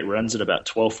say it runs at about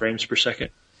 12 frames per second.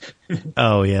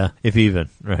 Oh yeah, if even,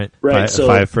 right? Right. So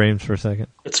 5 frames per second.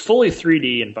 It's fully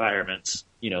 3D environments.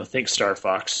 Think Star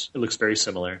Fox. It looks very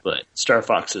similar, but Star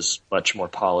Fox is much more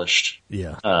polished.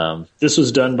 Yeah. This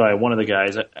was done by one of the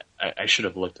guys. I should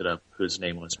have looked it up who his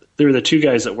name was, but they were the 2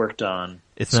 guys that worked on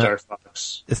Star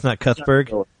Fox. It's not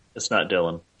Cuthberg? It's not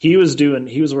Dylan. He was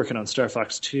working on Star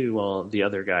Fox 2 while the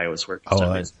other guy was working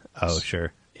on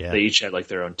sure. Yeah. They each had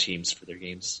their own teams for their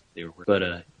games they were working.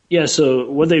 But yeah, so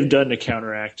what they've done to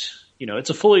counteract, it's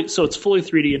fully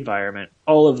 3D environment.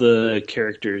 All of the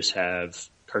characters have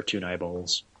cartoon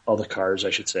eyeballs. All the cars,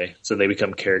 I should say. So they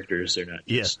become characters. They're not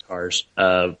just cars.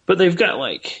 But they've got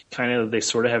they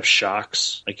sort of have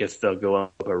shocks. Like if they'll go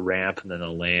up a ramp and then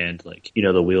they'll land,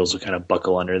 the wheels will kind of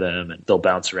buckle under them and they'll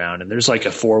bounce around. And there's a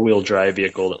 4-wheel drive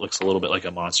vehicle that looks a little bit like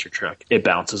a monster truck. It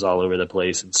bounces all over the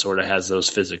place and sort of has those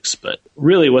physics. But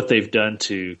really what they've done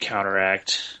to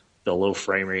counteract the low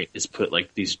frame rate is put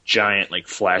these giant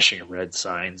flashing red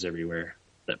signs everywhere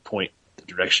that point the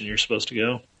direction you're supposed to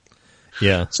go.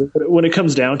 Yeah. So when it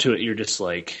comes down to it, you're just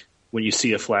when you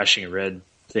see a flashing red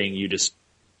thing, you just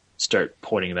start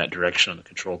pointing in that direction on the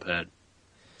control pad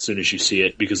as soon as you see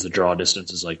it, because the draw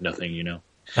distance is nothing,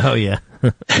 Oh, yeah.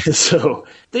 So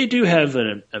they do have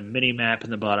a mini map in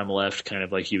the bottom left, kind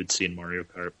of like you would see in Mario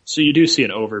Kart. So you do see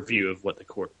an overview of what the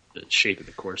the shape of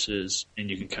the course is, and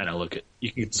you can kind of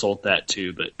you can consult that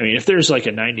too. But I mean, if there's like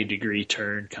a 90-degree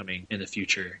turn coming in the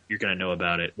future, you're going to know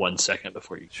about it 1 second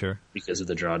before you, because of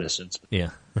the draw distance. Yeah.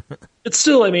 It's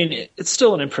still, I mean, it's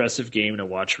still an impressive game to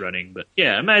watch running, but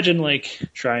yeah, imagine like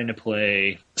trying to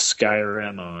play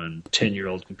Skyrim on a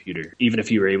 10-year-old computer. Even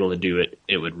if you were able to do it,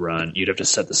 it would run. You'd have to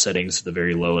set the settings to the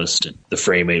very lowest, and the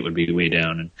frame rate would be way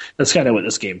down. And that's kind of what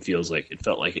this game feels like. It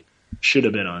felt like it should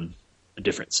have been on a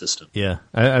different system. Yeah.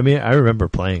 I mean, I remember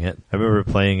playing it.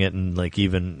 And like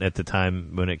even at the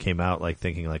time when it came out, like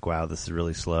thinking like, wow, this is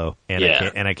really slow. And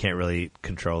I can't really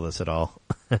control this at all.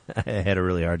 I had a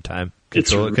really hard time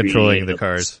controlling the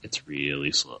cars. It's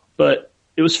really slow. But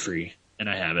it was free, and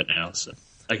I have it now, so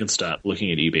I can stop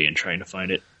looking at eBay and trying to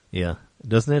find it. Yeah.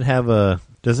 Doesn't it have like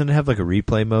a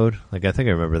replay mode? Like I think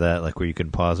I remember that, like where you can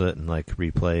pause it and like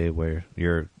replay where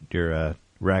your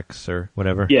Rex or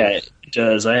whatever. Yeah, it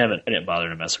does. I didn't bother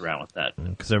to mess around with that.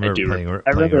 Because I remember playing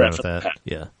around with that.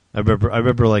 Yeah. I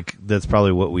remember like that's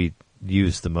probably what we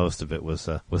used the most of it was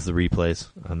the replays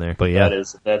on there. But yeah.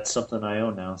 That's something I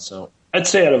own now, so I'd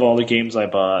say out of all the games I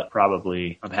bought,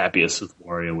 probably I'm happiest with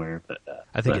WarioWare. But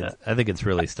I think it's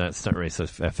really Stunt Race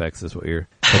FX is what you're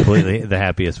completely the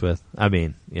happiest with. I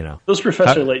mean, you know, those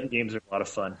Professor Layton games are a lot of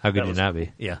fun. How could you not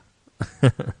be? Yeah.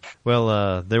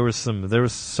 Well, there was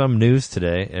some news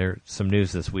today, or some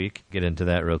news this week. Get into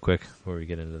that real quick before we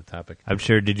get into the topic. I'm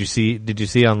sure. Did you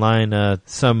see online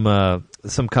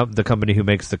the company who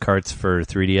makes the carts for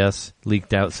 3DS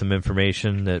leaked out some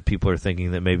information that people are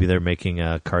thinking that maybe they're making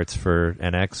carts for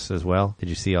NX as well? Did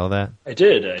you see all that? I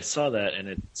did. I saw that,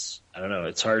 and I don't know.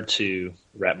 It's hard to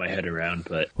wrap my head around.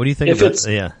 But what do you think about?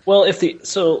 Yeah. Well, if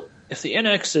the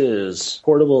NX is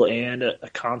portable and a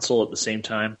console at the same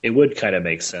time, it would kind of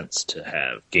make sense to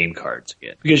have game cards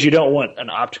again, because you don't want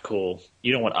optical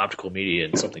media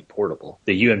in something portable.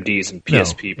 The UMDs and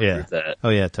PSP prove that. Oh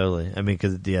yeah, totally. I mean,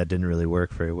 because it didn't really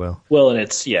work very well. Well, and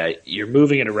you're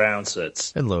moving it around, so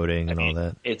it's and loading all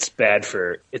that. It's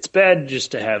bad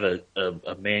just to have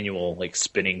a manual like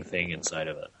spinning thing inside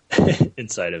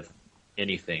of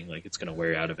anything. Like it's going to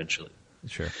wear out eventually.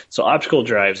 Sure. So optical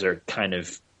drives are kind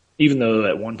of, even though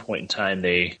at one point in time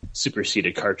they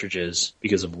superseded cartridges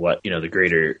because of the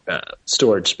greater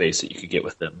storage space that you could get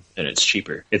with them, and it's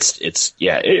cheaper.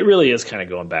 It really is kind of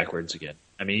going backwards again.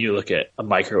 I mean, you look at a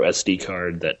micro SD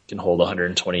card that can hold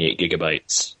 128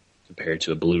 gigabytes compared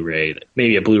to a Blu-ray.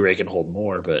 Maybe a Blu-ray can hold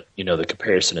more, but the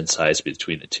comparison in size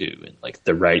between the two, and like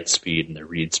the write speed and the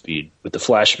read speed with the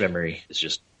flash memory is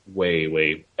just way,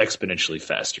 way exponentially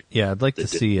faster. Yeah, I'd like to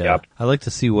see. I'd like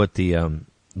to see what the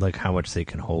like how much they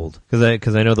can hold,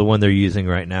 because I know the one they're using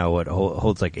right now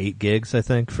holds like 8 gigs, I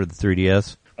think, for the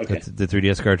 3DS. Okay. The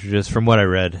 3DS cartridges. From what I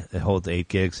read, it holds 8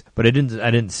 gigs, but I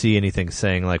didn't see anything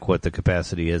saying like what the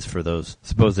capacity is for those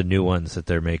supposed new ones that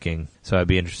they're making. So I'd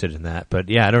be interested in that. But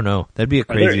yeah, I don't know. That'd be a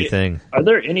crazy thing. Are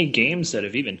there any games that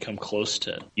have even come close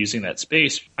to using that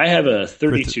space? I have a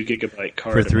 32 gigabyte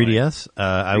card for 3DS.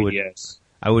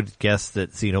 I would guess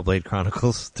that Xenoblade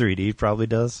Chronicles 3D probably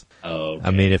does. Oh, okay.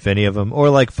 I mean, if any of them, or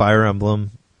like Fire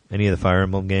Emblem, any of the Fire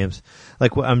Emblem games.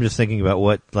 Like, I'm just thinking about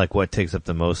what takes up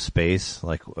the most space,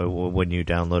 like when you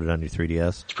download it on your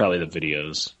 3DS. It's probably the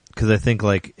videos. Because I think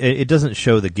like it doesn't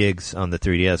show the gigs on the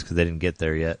 3DS because they didn't get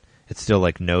there yet. It's still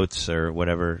like notes or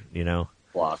whatever,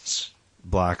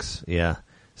 Blocks, yeah.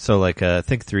 So like I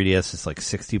think 3DS is like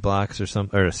 60 blocks or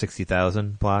something, or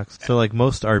 60,000 blocks. So like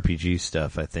most RPG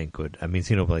stuff, I think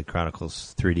Xenoblade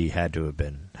Chronicles 3D had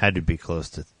to be close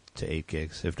to 8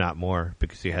 gigs, if not more,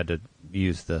 because you had to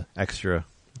use the extra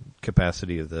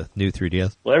capacity of the new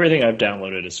 3DS. Well, everything I've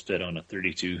downloaded is fit on a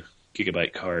 32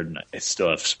 gigabyte card, and I still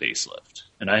have space left.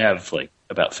 And I have like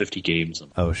about 50 games.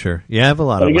 Oh, sure. Yeah, I have a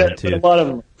lot of mine too. But a lot of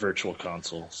them are virtual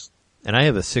consoles. And I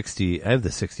have the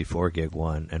 64 gig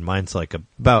one, and mine's like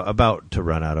about to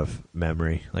run out of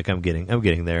memory. Like I'm getting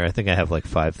there. I think I have like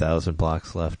 5,000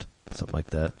 blocks left, something like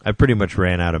that. I pretty much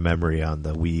ran out of memory on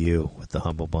the Wii U with the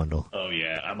Humble Bundle. Oh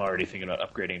yeah, I'm already thinking about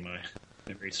upgrading my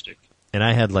memory stick. And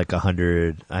I had like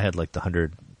 100. I had like the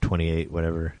 128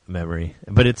 whatever memory,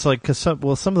 but it's like some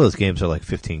of those games are like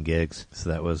 15 gigs. So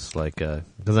that was like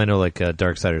because I know like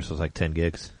Darksiders was like 10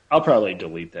 gigs. I'll probably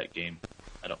delete that game.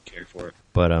 I don't care for it.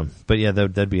 But yeah,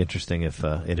 that'd be interesting if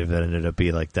it ended up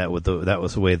be like that. That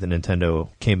was the way that Nintendo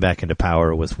came back into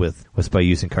power was by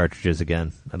using cartridges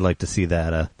again. I'd like to see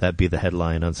that be the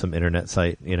headline on some internet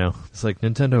site. It's like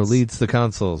Nintendo leads the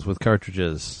consoles with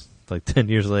cartridges. like 10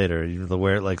 years later,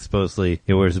 where it like supposedly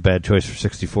it was a bad choice for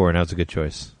 64, now it's a good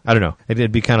choice. I don't know.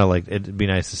 It'd be kind of like, it'd be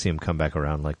nice to see them come back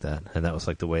around like that. And that was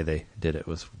like the way they did it,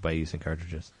 was by using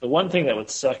cartridges. The one thing that would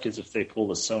suck is if they pull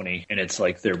the Sony and it's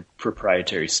like their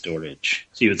proprietary storage.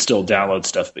 So you would still download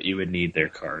stuff, but you would need their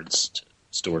cards to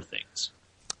store things.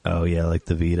 Oh yeah, like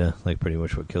the Vita, like pretty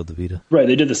much what killed the Vita. Right,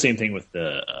 they did the same thing with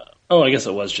the... I guess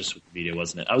it was just with the Vita,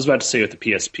 wasn't it? I was about to say with the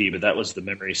PSP, but that was the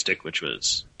memory stick, which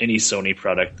was any Sony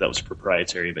product that was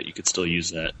proprietary, but you could still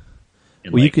use that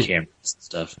in cameras and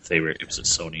stuff if it was a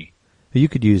Sony. You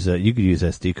could use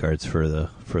SD cards for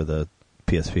the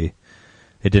PSP.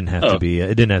 It didn't have to be.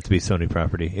 It didn't have to be Sony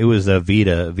property. It was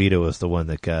Vita. Vita was the one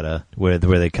that got where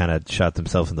they kind of shot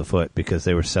themselves in the foot because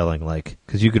they were selling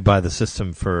because you could buy the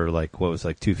system for like what was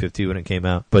like $250 when it came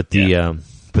out, but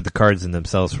the cards in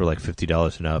themselves were like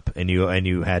 $50 and up, and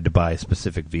you had to buy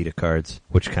specific Vita cards,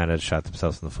 which kind of shot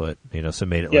themselves in the foot. So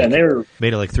made it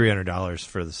made it like $300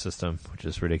 for the system, which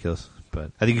is ridiculous.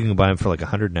 But I think you can buy them for like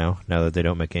 $100 now that they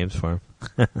don't make games for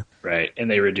them. Right, and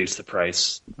they reduced the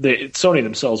price. Sony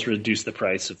themselves reduced the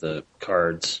price of the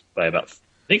cards by about,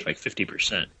 I think, like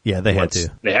 50%. Yeah, they had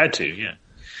to. They had to, yeah.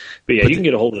 But yeah, you can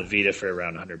get a hold of the Vita for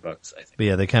around $100, I think. But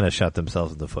yeah, they kind of shot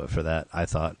themselves in the foot for that, I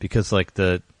thought, because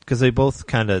they both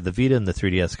kind of, the Vita and the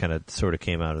 3DS kind of sort of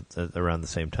came out around the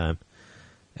same time,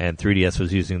 and 3DS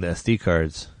was using the SD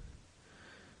cards,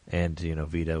 and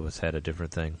Vita had a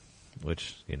different thing,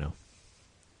 which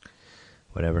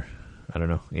whatever. I don't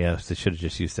know. Yeah, they should have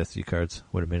just used SD cards.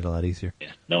 Would have made it a lot easier.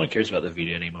 Yeah, no one cares about the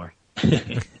Vita anymore.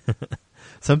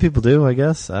 Some people do, I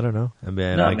guess. I don't know. I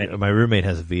mean, No, my roommate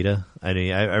has a Vita. I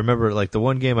mean, I remember like the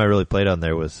one game I really played on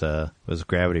there was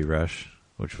Gravity Rush,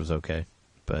 which was okay.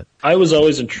 But I was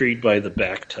always intrigued by the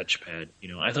back touchpad.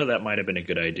 I thought that might have been a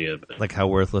good idea, but like how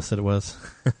worthless it was.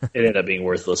 it ended up being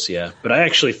worthless. Yeah, but I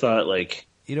actually thought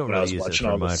you don't really use it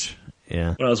for much.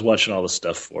 Yeah. When I was watching all the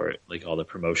stuff for it, like all the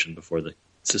promotion before the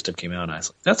system came out, I was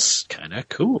like, that's kind of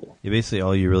cool. Basically,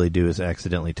 all you really do is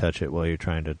accidentally touch it while you're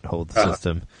trying to hold the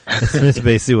system. That's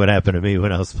basically what happened to me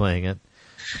when I was playing it.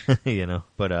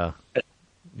 But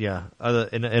yeah.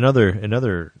 In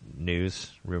other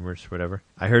news, rumors, whatever,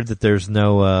 I heard that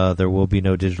there will be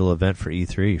no digital event for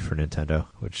E3 for Nintendo,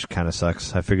 which kind of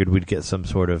sucks. I figured we'd get some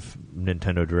sort of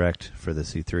Nintendo Direct for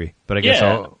this E3, but I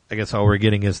guess all we're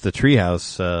getting is the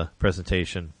Treehouse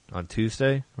presentation on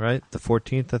Tuesday, right? The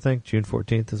 14th, I think. June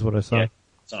 14th is what I saw. Yeah,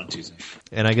 it's on Tuesday.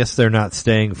 And I guess they're not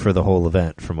staying for the whole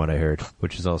event, from what I heard,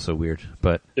 which is also weird.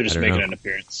 But they're just making an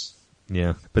appearance.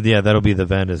 Yeah, but yeah, that'll be the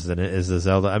event. Is the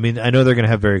Zelda? I mean, I know they're going to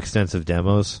have very extensive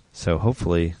demos, so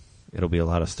hopefully it'll be a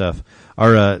lot of stuff.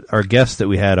 Our guest that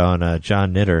we had on,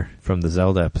 John Knitter from the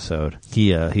Zelda episode,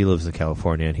 he lives in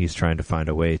California and he's trying to find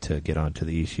a way to get onto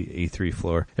the E3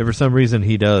 floor. If for some reason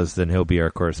he does, then he'll be our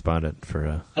correspondent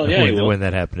for when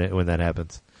that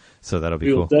happens. So that'll be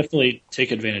cool. We'll definitely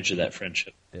take advantage of that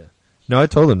friendship. Yeah. No, I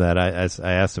told him that. I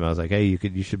asked him. I was like, "Hey,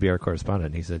 you should be our correspondent."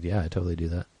 And he said, "Yeah, I totally do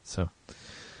that." So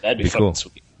that'd be cool.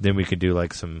 Sweet. Then we could do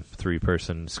like some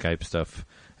 3-person Skype stuff,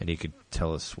 and he could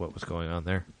tell us what was going on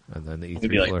there, and then the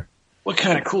E3 floor. What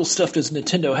kind of cool stuff does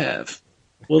Nintendo have?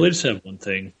 Well, they just have one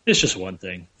thing. It's just one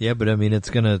thing. Yeah, but I mean,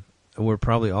 we're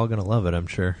probably all gonna love it, I'm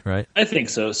sure, right? I think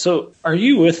so. So, are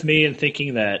you with me in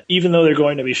thinking that even though they're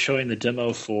going to be showing the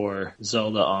demo for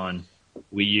Zelda on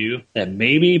Wii U, that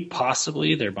maybe,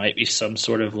 possibly, there might be some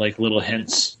sort of like little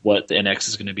hints what the NX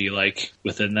is going to be like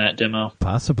within that demo?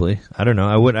 Possibly. I don't know.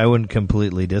 I wouldn't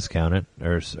completely discount it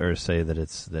or say that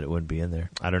it wouldn't be in there.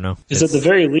 I don't know. Because at the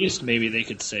very least, maybe they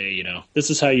could say, this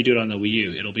is how you do it on the Wii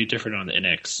U. It'll be different on the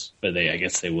NX, but I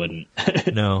guess they wouldn't.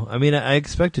 No, I mean, I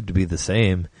expect it to be the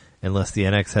same. Unless the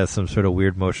NX has some sort of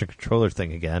weird motion controller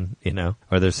thing again,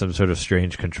 or there's some sort of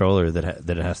strange controller that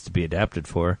it has to be adapted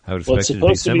for. I would expect it to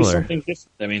be similar. Be something different.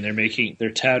 I mean,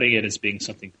 they're touting it as being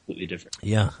something completely different.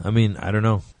 Yeah, I mean, I don't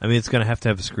know. I mean, it's going to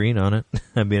have a screen on it.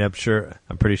 I mean,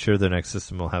 I'm pretty sure the next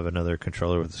system will have another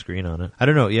controller with a screen on it. I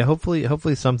don't know. Yeah,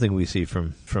 hopefully something we see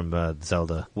from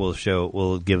Zelda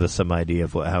will give us some idea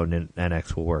of how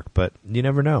NX will work. But you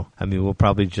never know. I mean, we'll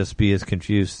probably just be as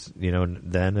confused,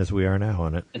 then as we are now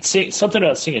on it. Something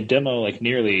about seeing a demo like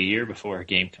nearly a year before a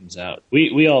game comes out.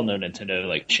 We all know Nintendo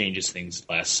like changes things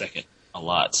last second a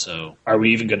lot. So are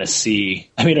we even going to see?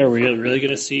 I mean, are we really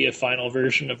going to see a final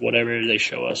version of whatever they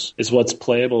show us? Is what's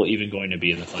playable even going to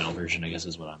be in the final version? I guess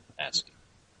is what I'm asking.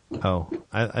 Oh,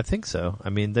 I think so. I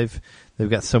mean, they've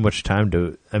got so much time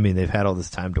they've had all this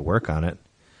time to work on it.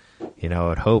 I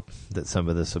would hope that some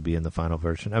of this will be in the final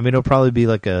version. I mean, it'll probably be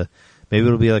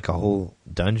it'll be like a whole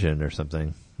dungeon or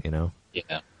something.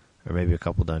 Yeah. or maybe a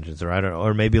couple dungeons, or I don't know,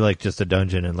 or maybe like just a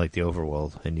dungeon and like the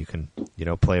overworld, and you can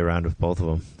play around with both of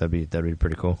them. That'd be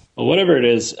pretty cool. Well, whatever it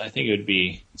is, I think it would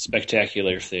be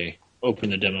spectacular if they open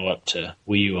the demo up to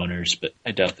Wii U owners, but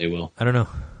I doubt they will. I don't know.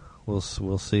 We'll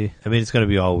see. I mean, it's going to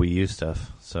be all Wii U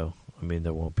stuff, so I mean,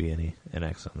 there won't be any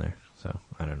NX on there. So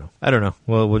I don't know.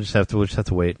 Well, we'll just have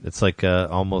to wait. It's like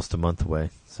almost a month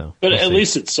away. So, but at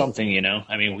least it's something,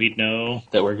 I mean, we know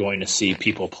that we're going to see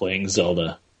people playing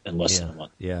Zelda in less than a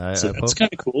month. Yeah, so that's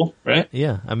kind of cool, right?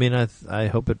 Yeah, I mean, I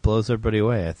hope it blows everybody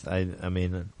away. I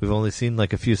mean, we've only seen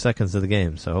like a few seconds of the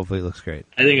game, so hopefully it looks great.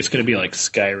 I think it's going to be like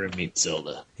Skyrim meets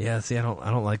Zelda. Yeah, see, I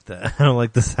don't like that. I don't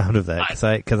like the sound of that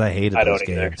because I hated those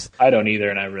games. I don't either,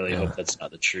 and I really hope that's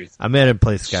not the truth. I mean, I didn't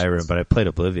play Skyrim, but I played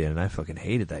Oblivion, and I fucking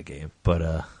hated that game. But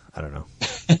I don't know.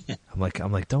 I'm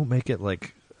like, don't make it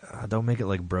like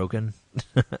broken.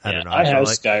 I don't know. I have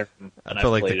Skyrim. I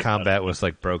felt like the combat was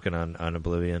like broken on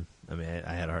Oblivion. I mean,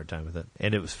 I had a hard time with it,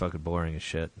 and it was fucking boring as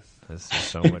shit. It's just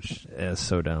so much. It's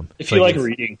so dumb. If you like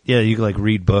reading, yeah, you can like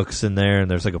read books in there,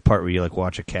 and there's like a part where you like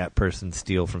watch a cat person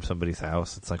steal from somebody's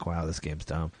house. It's like, wow, this game's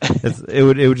dumb.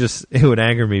 It would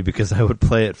anger me because I would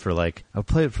play it for like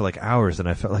hours, and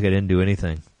I felt like I didn't do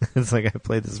anything. It's like I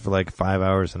played this for like 5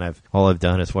 hours, and all I've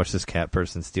done is watch this cat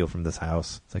person steal from this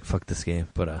house. It's like, fuck this game.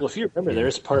 But well, if you remember,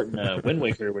 there's a part in Wind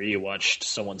Waker where you watched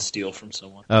someone steal from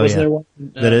someone. Oh, was yeah. there one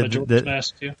Majora's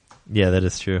Mask too? Yeah, that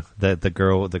is true. That the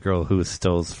girl who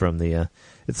steals from the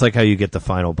it's like how you get the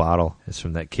final bottle is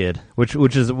from that kid, which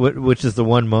is the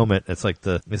one moment. It's like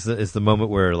it's the moment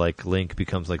where like Link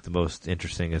becomes like the most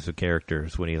interesting as a character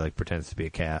is when he like pretends to be a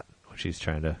cat when she's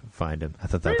trying to find him. I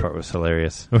thought that part was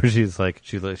hilarious. Where she's like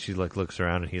she looks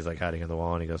around and he's like hiding in the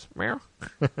wall and he goes meow.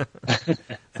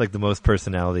 It's like the most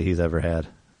personality he's ever had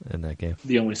in that game.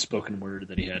 The only spoken word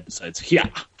that he had besides yeah.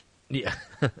 Yeah.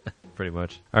 Pretty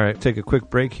much. All right, take a quick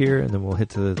break here, and then we'll head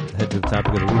to the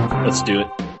topic of the week. Let's do it.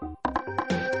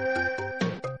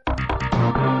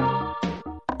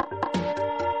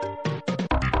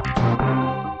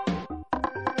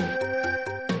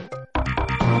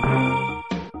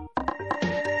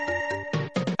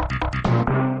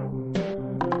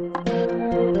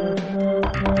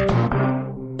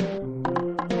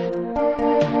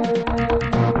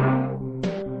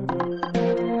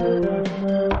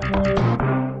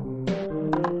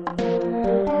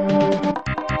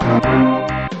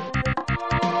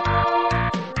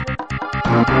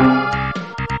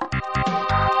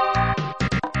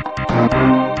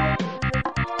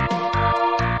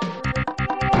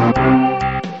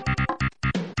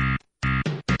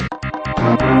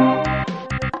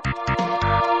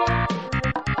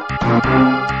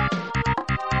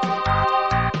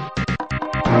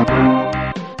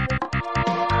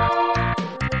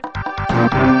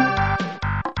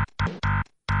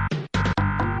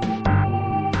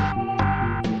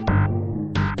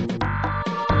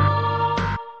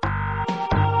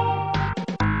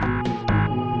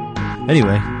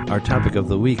 Anyway, our topic of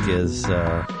the week is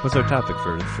what's our topic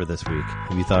for this week?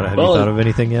 Have you thought of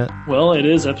anything yet? Well, it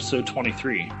is episode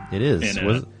 23. It is.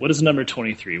 And, what is number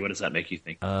 23? What does that make you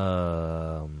think?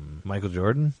 Michael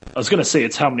Jordan? I was going to say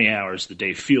it's how many hours the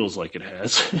day feels like it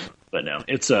has. But no,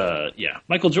 it's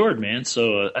Michael Jordan, man.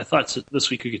 So I thought this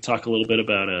week we could talk a little bit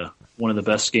about one of the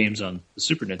best games on the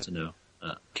Super Nintendo,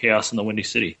 Chaos in the Windy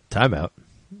City. Timeout.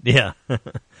 Yeah.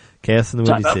 Chaos in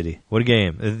the Windy City. What a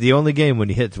game. The only game when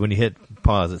you hit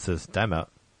pause it says timeout.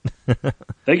 That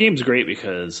game's great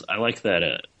because I like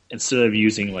that instead of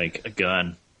using like a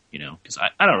gun, because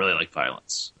I don't really like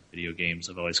violence. Video games,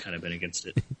 I've always kind of been against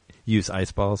it. Use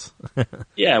ice balls?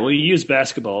 Yeah, well, you use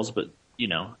basketballs, but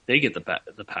they get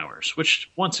the powers,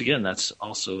 which once again, that's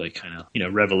also like kind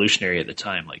of, revolutionary at the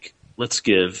time. Like, let's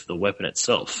give the weapon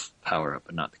itself power up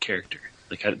and not the character.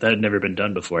 Like, that had never been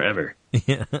done before, ever.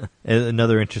 Yeah.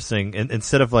 Another interesting,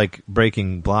 instead of like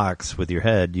breaking blocks with your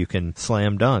head, you can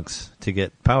slam dunks to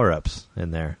get power-ups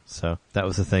in there. So that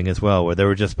was the thing as well, where there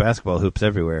were just basketball hoops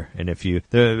everywhere. And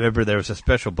remember there was a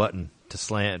special button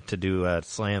to do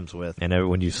slams with, and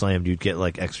when you slammed, you'd get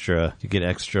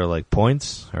extra like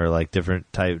points or like different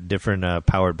powered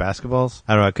basketballs.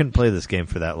 I don't know. I couldn't play this game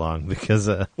for that long because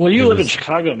well, you live in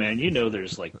Chicago, man.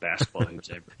 There's like basketball hoops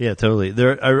everywhere. Yeah, totally.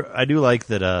 I do like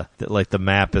that like the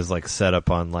map is like set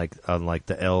up on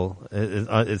the L.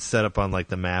 It's set up on like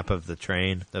the map of the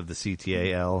train of the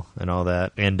CTA L and all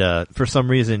that. And for some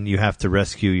reason, you have to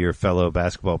rescue your fellow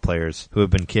basketball players who have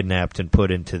been kidnapped and put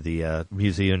into the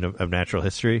Museum of Natural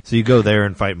History. So you go there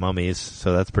and fight mummies.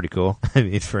 So that's pretty cool. I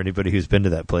mean, for anybody who's been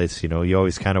to that place, you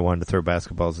always kind of wanted to throw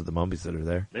basketballs at the mummies that are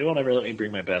there. They won't ever let me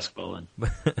bring my basketball in.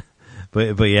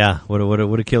 But yeah,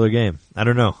 what a killer game. I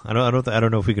don't know. I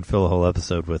don't know if we could fill a whole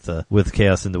episode with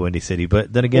Chaos in the Windy City.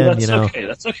 But then again,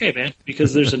 that's okay, man.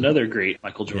 Because there's another great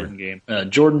Michael Jordan game,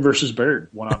 Jordan versus Bird,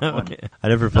 1-on-1. I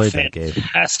never played that game.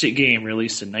 Fantastic game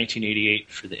released in 1988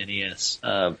 for the NES.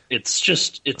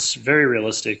 It's very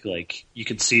realistic. Like you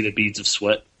can see the beads of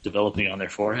sweat developing on their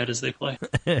forehead as they play.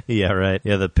 Yeah, right.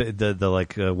 Yeah, the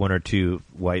like 1 or 2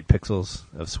 white pixels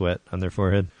of sweat on their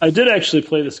forehead. I did actually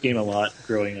play this game a lot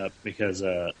growing up because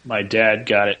my dad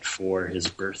got it for his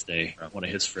birthday. One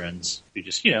of his friends, we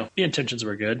just, the intentions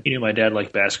were good. He knew my dad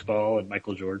liked basketball and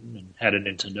Michael Jordan and had a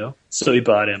Nintendo, so he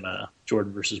bought him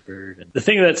Jordan versus Bird. And the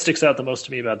thing that sticks out the most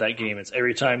to me about that game is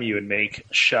every time you would make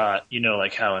a shot,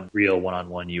 like how in real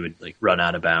 1-on-1 you would like run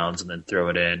out of bounds and then throw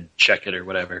it in, check it or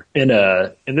whatever.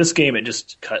 In this game, it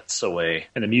just cuts away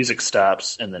and the music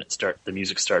stops, and then the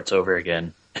music starts over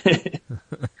again.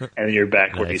 And you're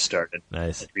back where you started.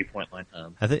 Nice. At 3-point line.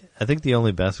 I think the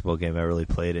only basketball game I really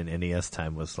played in NES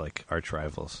time was like Arch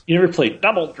Rivals. You never played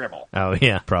Double Dribble? Oh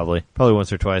yeah, probably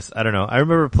once or twice. I don't know. I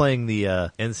remember playing the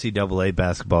NCAA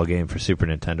basketball game for Super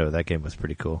Nintendo. That game was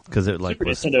pretty cool because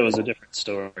Nintendo was a different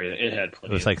story. It had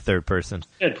plenty. It was like third person.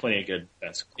 It had plenty of good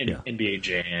basketball. NBA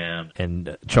Jam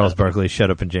and Charles Barkley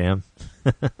Shut Up and Jam.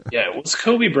 Yeah, was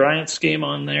Kobe Bryant's game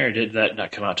on there, or did that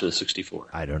not come out to the 64?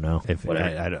 I don't know.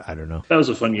 I don't know. That was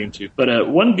a fun game too. But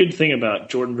one good thing about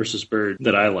Jordan versus Bird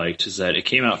that I liked is that it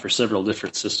came out for several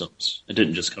different systems. It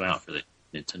didn't just come out for the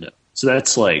Nintendo. So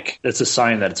that's a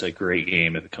sign that it's a great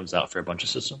game if it comes out for a bunch of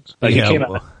systems. Like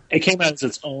it came out as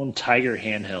its own Tiger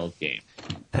handheld game.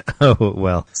 Oh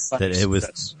well, it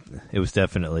was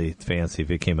definitely fancy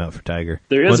if it came out for Tiger.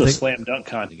 There is a slam dunk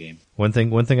kind of game. One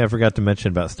thing I forgot to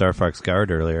mention about Star Fox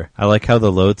Guard earlier. I like how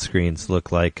the load screens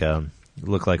look like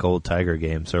old Tiger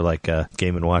games or like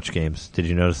Game & Watch games. Did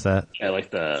you notice that? I like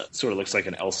the sort of looks like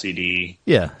an LCD.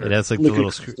 Yeah, it has like the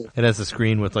little it has a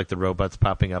screen with like the robots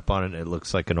popping up on it. It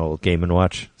looks like an old Game &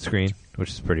 Watch screen, which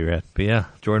is pretty rad. But yeah,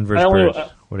 Jordan versus Bird.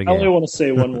 What a game. I only want to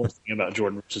say one more thing about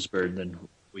Jordan versus Bird, and then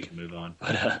we can move on.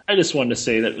 But I just wanted to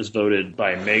say that it was voted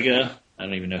by Mega. I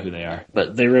don't even know who they are,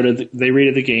 but they rated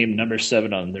the game number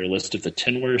 7 on their list of the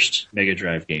 10 worst Mega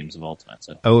Drive games of all time.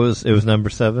 So it was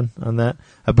number 7 on that.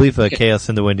 I believe Chaos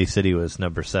in the Windy City was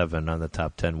number 7 on the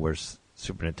top 10 worst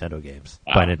Super Nintendo games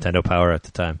by Nintendo Power at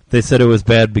the time. They said it was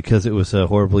bad because it was a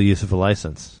horrible use of a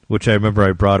license, which I remember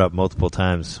I brought up multiple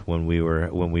times when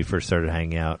we first started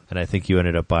hanging out, and I think you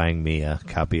ended up buying me a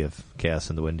copy of Chaos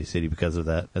in the Windy City because of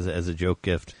that as a joke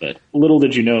gift. But little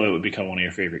did you know it would become one of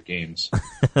your favorite games.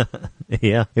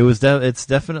 Yeah, it was. It's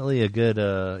definitely a good.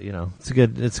 It's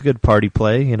a good party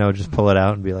play. Just pull it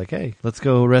out and be like, hey, let's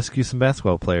go rescue some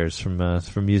basketball players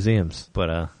from museums.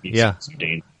 But yeah,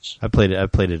 I played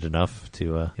it enough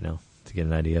to get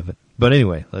an idea of it. But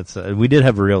anyway, we did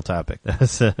have a real topic.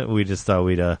 We just thought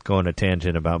we'd go on a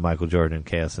tangent about Michael Jordan and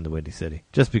Chaos in the Windy City,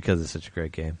 just because it's such a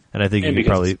great game. And I think you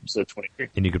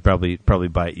could probably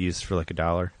buy it used for like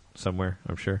 $1 somewhere,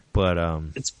 I'm sure. But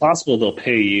it's possible they'll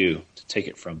pay you to take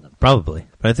it from them. Probably.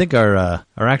 But I think our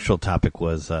actual topic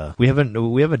was we haven't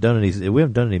done any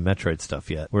Metroid stuff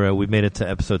yet. We made it to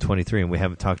episode 23 and we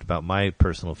haven't talked about my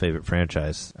personal favorite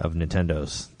franchise of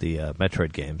Nintendo's, the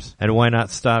Metroid games. And why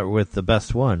not start with the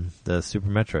best one, the Super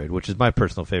Metroid, which is my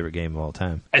personal favorite game of all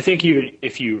time. I think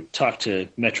if you talk to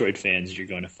Metroid fans, you're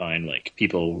going to find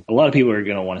a lot of people are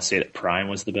going to want to say that Prime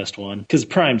was the best one, because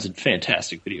Prime's a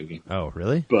fantastic video game. Oh,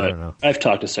 really? But I don't know. I've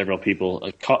talked to several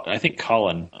people. I think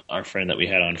Colin, our friend that we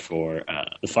had on for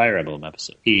the Fire Emblem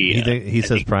episode, he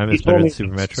says Prime is better than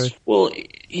Super Metroid? Well,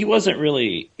 he wasn't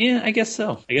really. Yeah, I guess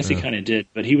so. I guess he kind of did.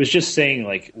 But he was just saying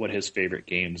what his favorite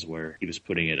games were. He was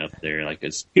putting it up there.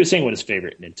 He was saying what his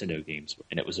favorite Nintendo games were,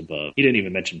 and it was above. He didn't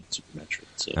even mention Super Metroid,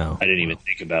 so I didn't even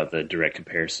think about the direct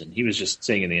comparison. He was just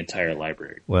saying in the entire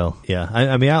library. Well, yeah.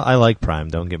 I mean, I like Prime.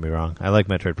 Don't get me wrong. I like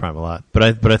Metroid Prime a lot. But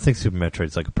I think Super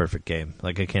Metroid's like a perfect game.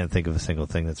 I can't think of a single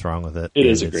thing that's wrong with it. It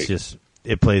is a great game.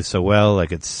 It plays so well.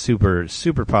 It's super,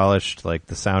 super polished. The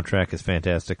soundtrack is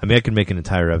fantastic. I mean, I could make an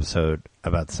entire episode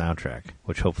about the soundtrack,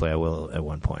 which hopefully I will at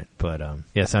one point. But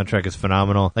yeah, soundtrack is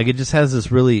phenomenal. It just has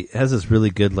this really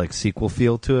good sequel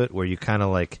feel to it, where you kind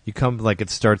of it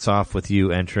starts off with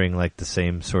you entering the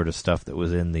same sort of stuff that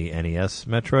was in the NES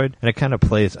Metroid, and it kind of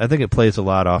plays. I think it plays a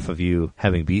lot off of you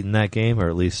having beaten that game, or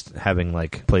at least having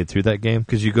played through that game,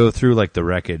 because you go through the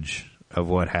wreckage of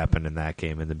what happened in that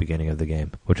game in the beginning of the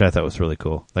game, which I thought was really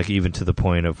cool. Even to the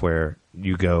point of where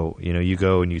you go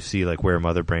and you see like where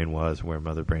Mother Brain was, where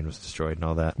Mother Brain was destroyed and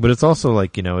all that. But it's also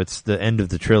like, it's the end of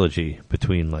the trilogy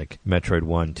between like Metroid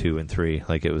 1, 2, and 3.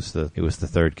 Like it was the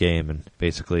third game, and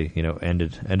basically,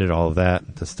 ended all of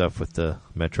that, the stuff with the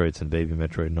Metroids and Baby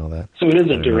Metroid and all that. So it is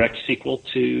a direct sequel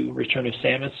to Return of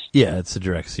Samus? Yeah, it's a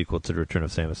direct sequel to Return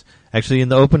of Samus. Actually, in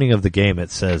the opening of the game,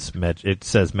 it says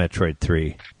Metroid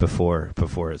 3 before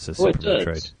it says Super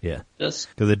Metroid. Yeah, because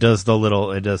it does that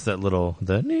little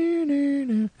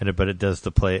but it does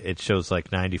the play. It shows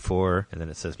like 94, and then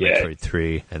it says Metroid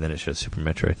 3, and then it shows Super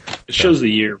Metroid. It shows the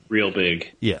year real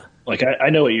big. Yeah. Like, I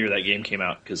know what year that game came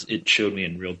out because it showed me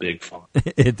in real big font.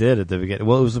 It did at the beginning.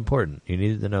 Well, it was important. You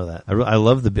needed to know that. I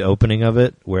love the opening of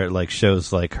it where it like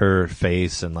shows like her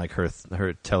face and like her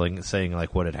saying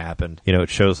like what had happened. It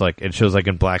shows like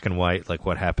in black and white like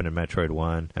what happened in Metroid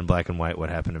 1, and black and white what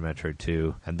happened in Metroid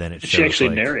 2, and then it shows she actually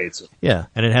like, narrates it. Yeah,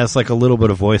 and it has like a little bit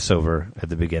of voiceover at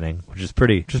the beginning, which is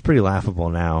pretty laughable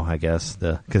now, I guess,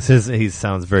 because he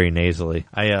sounds very nasally.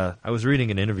 I was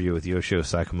reading an interview with Yoshio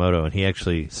Sakamoto, and he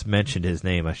actually mentioned his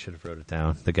name. I should have wrote it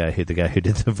down. The guy who did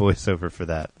the voiceover for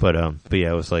that. But yeah, he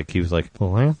was like, the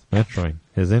last Metroid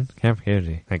is in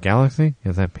captivity. The galaxy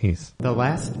is at peace. The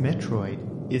last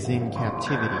Metroid is in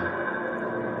captivity.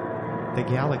 The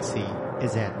galaxy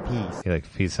is at peace.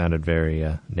 He sounded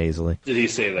very nasally. Did he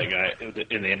say, that guy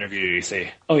in the interview? Did he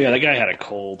say, "Oh yeah, that guy had a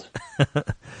cold"?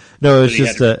 No, it was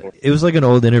just it was like an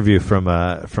old interview from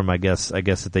I guess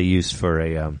that they used for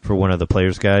one of the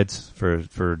players' guides for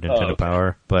Nintendo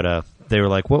Power. But they were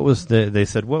like, they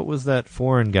said, what was that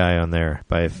foreign guy on there?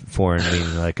 By foreign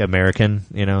meaning like American,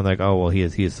 like, oh well, he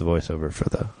is the voiceover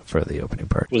for the opening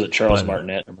part. Was it Charles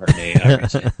Martinet or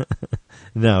Martinet?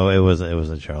 No, it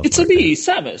wasn't Charles. It's Martinet. A me,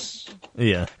 Samus.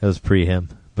 Yeah, it was pre him.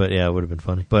 But yeah, it would have been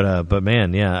funny. But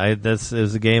man, yeah, it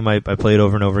was a game I played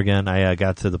over and over again. I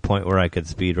got to the point where I could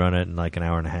speedrun it in like an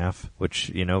hour and a half,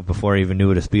 which, before I even knew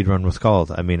what a speedrun was called.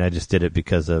 I mean, I just did it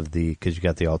because you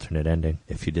got the alternate ending.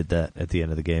 If you did that at the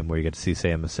end of the game, where you get to see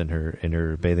Samus in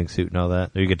her bathing suit and all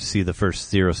that, or you get to see the first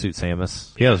Zero Suit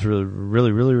Samus. Yeah, it was really,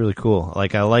 really, really, really cool.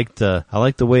 Like I liked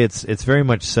the way it's very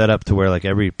much set up to where like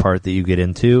every part that you get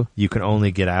into, you can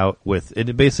only get out with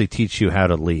it. Basically teach you how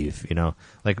to leave.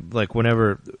 Like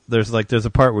whenever there's a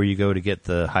part where you go to get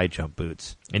the high jump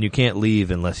boots, and you can't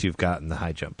leave unless you've gotten the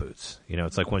high jump boots.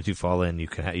 It's like once you fall in, you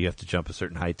have to jump a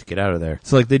certain height to get out of there.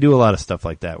 So like they do a lot of stuff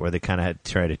like that where they kind of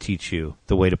try to teach you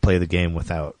the way to play the game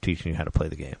without teaching you how to play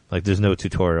the game. Like there's no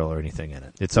tutorial or anything in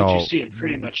it. It's all you see in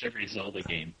pretty much every Zelda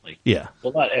game. Like, yeah,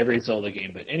 well, not every Zelda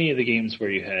game, but any of the games where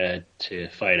you had to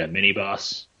fight a mini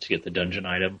boss to get the dungeon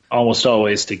item. Almost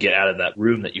always to get out of that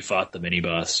room that you fought the mini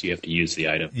boss, you have to use the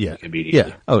item. Yeah. Immediately.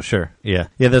 Yeah. Oh, sure. Yeah.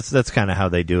 Yeah. That's kind of how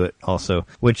they do it. Also,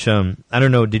 which I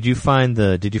don't know. Did you find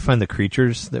the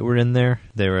creatures that were in there?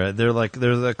 They're like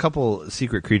there's a couple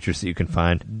secret creatures that you can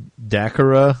find.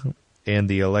 Dakara and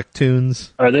the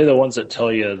Electoons. Are they the ones that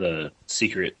tell you the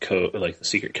secret code, like the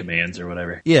secret commands or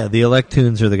whatever? Yeah, the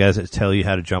Electoons are the guys that tell you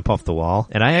how to jump off the wall.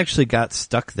 And I actually got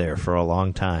stuck there for a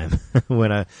long time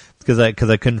because I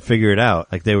couldn't figure it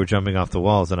out. Like they were jumping off the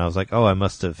walls, and I was like, oh, I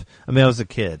must have. I mean, I was a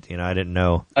kid, I didn't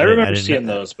know. I remember seeing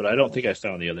those, but I don't think I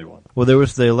found the other one. Well, there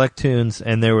was the Electoons,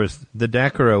 and there was the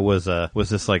Dakara was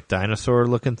this like dinosaur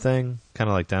looking thing, kind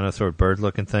of like dinosaur bird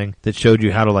looking thing that showed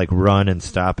you how to like run and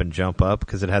stop and jump up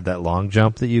because it had that long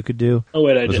jump that you could do. Oh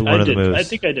wait, I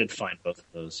think I did find both of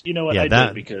those. You know what? Yeah, I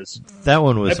did because that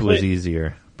one was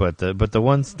easier. But the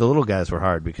little guys were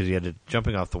hard because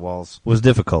jumping off the walls was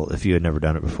difficult if you had never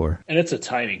done it before. And it's a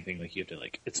timing thing. Like you have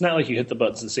to it's not like you hit the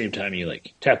buttons at the same time. You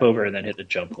like tap over and then hit the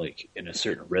jump like in a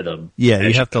certain rhythm. Yeah,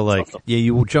 you have to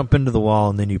you jump into the wall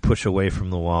and then you push away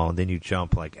from the wall and then you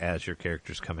jump like as your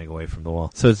character's coming away from the wall.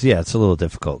 So it's a little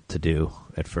difficult to do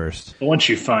at first. But once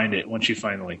you find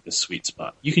like the sweet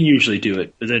spot, you can usually do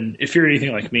it. But then if you're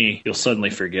anything like me, you'll suddenly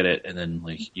forget it and then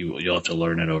like you'll have to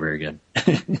learn it over again.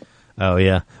 Oh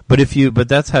yeah, but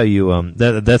that's how you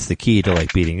that's the key to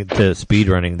like to speed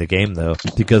running the game though,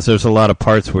 because there's a lot of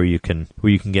parts where you can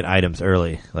get items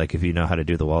early, like if you know how to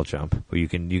do the wall jump, where you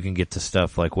can get to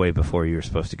stuff like way before you're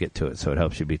supposed to get to it, so it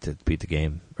helps you beat the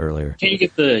game earlier. Can't you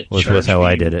get the was how beam?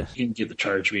 I did it. You can get the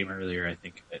charge beam earlier. I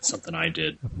think it's something I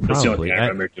did. Probably. That's the only thing I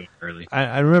remember doing early.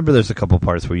 I remember there's a couple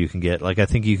parts where you can get I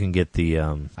think you can get the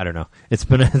I don't know. It's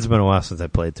been a while since I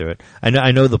played through it.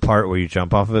 I know the part where you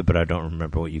jump off of it, but I don't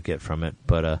remember what you get from it.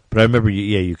 But I remember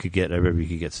you could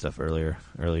get stuff earlier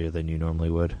than you normally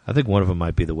would. I think one of them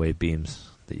might be the wave beams.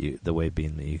 The wave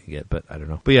beam that you can get, but I don't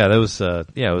know. But yeah, that was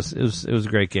it was a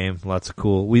great game. Lots of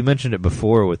cool. We mentioned it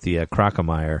before with the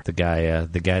Crocomire, the guy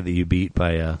that you beat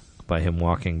by by him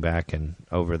walking back and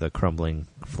over the crumbling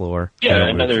floor. Yeah,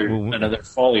 another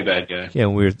folly bad guy. Yeah,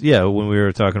 when we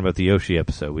were talking about the Yoshi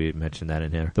episode, we mentioned that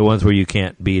in here. The ones where you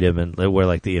can't beat him and where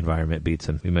like the environment beats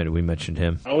him. We mentioned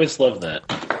him. I always love that.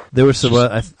 There was some.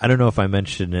 I don't know if I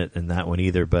mentioned it in that one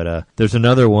either, but there's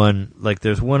another one. Like,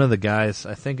 there's one of the guys.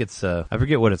 I think it's I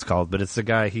forget what it's called, but it's the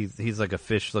guy. He's like a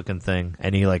fish-looking thing,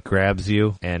 and he like grabs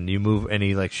you, and you move, and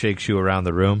he like shakes you around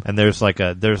the room. And there's like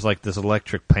this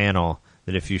electric panel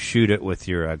that if you shoot it with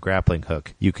your grappling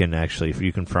hook, you can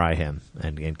fry him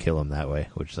and kill him that way,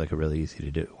 which is like a really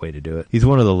easy way to do it. He's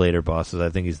one of the later bosses. I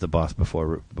think he's the boss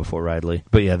before Ridley.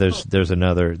 But yeah, there's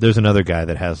another guy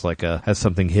that has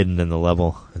something hidden in the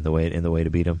level in the way to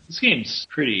beat him. This game's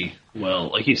pretty well,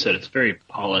 like you said, it's very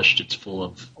polished. It's full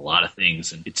of a lot of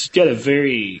things, and it's got a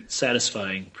very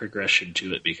satisfying progression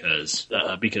to it because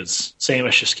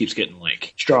Samus just keeps getting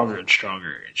like stronger and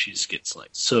stronger, and she just gets like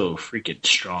so freaking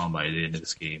strong by the end of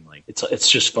this game. Like it's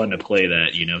just fun to play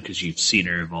that, because you've seen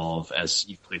her evolve as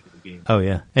you play through the game. Oh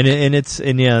yeah, and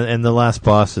the last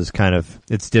boss is kind of,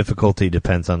 its difficulty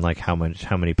depends on like how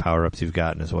many power ups you've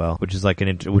gotten as well, which is like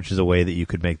which is a way that you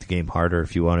could make the game harder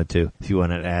if you wanted to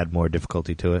add more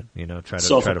difficulty to it. Try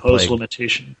to play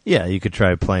limitation. Yeah, you could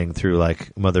try playing through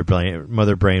like Mother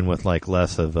Brain with like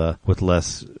less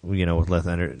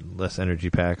energy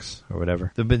packs or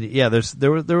whatever. But yeah,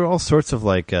 there were all sorts of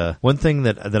like one thing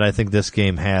that I think this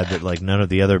game had that like none of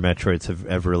the other Metroids have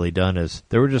ever really done is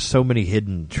there were just so many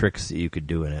hidden tricks that you could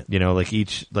do in it. Like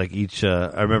each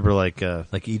I remember like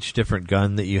each different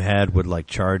gun that you had would like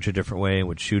charge a different way and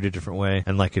would shoot a different way,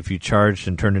 and like if you charged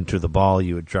and turned into the ball,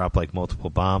 you would drop like multiple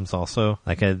bombs also.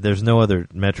 Like there's no other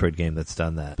Metroid game that's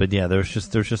done that. But yeah, there's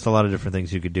just a lot of different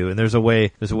things you could do, and there's a way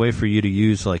for you to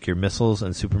use like your missiles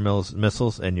and super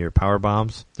missiles and your power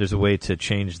bombs. There's a way to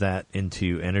change that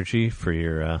into energy for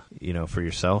your for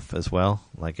yourself as well.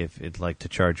 Like if it'd like to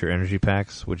charge your energy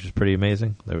packs, which is pretty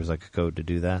amazing. There was like a code to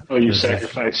do that. Oh, you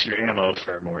sacrifice your ammo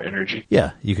for more energy.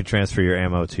 Yeah, you could transfer your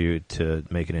ammo to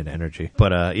make it into energy.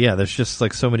 But yeah, there's just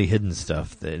like so many hidden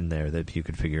stuff in there that you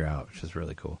could figure out, which is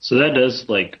really cool. So that does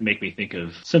like make me think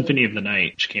of Symphony of the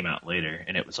Night, which came out later,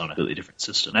 and it was on a completely different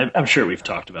system. I'm sure we've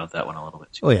talked about that one a little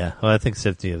bit too. Oh yeah, well I think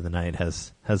Symphony of the Night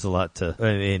has a lot to.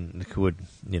 I mean,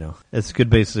 it's good.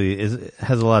 Basically,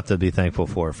 has a lot to be thankful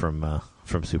for from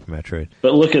Super Metroid.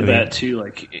 But look at that too,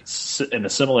 like it's in a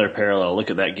similar parallel. Look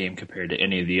at that game compared to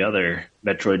any of the other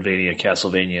Metroidvania,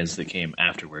 Castlevanias that came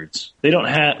afterwards. They don't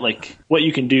have like what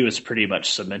you can do is pretty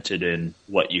much cemented in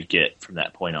what you get from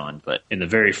that point on. But in the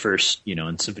very first,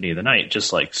 in Symphony of the Night,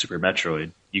 just like Super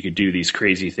Metroid, you could do these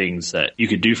crazy things that you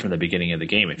could do from the beginning of the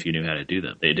game if you knew how to do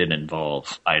them. They didn't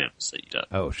involve items that you did.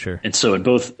 Oh, sure. And so in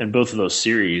both of those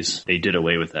series, they did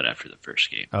away with that after the first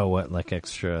game. Oh, what, like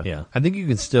extra? Yeah. I think you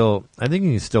can still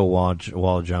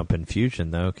wall jump in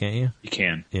Fusion though, can't you? You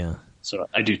can. Yeah. So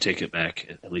I do take it back,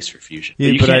 at least for Fusion.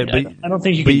 Yeah, but I don't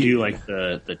think you can do like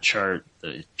the charge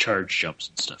jumps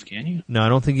and stuff, can you? No, I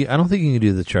don't think you can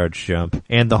do the charge jump.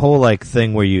 And the whole like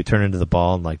thing where you turn into the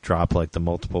ball and like drop like the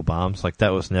multiple bombs, like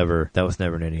that was never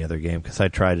in any other game, because I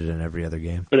tried it in every other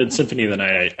game. But in Symphony of the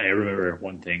Night, I remember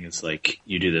one thing is like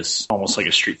you do this almost like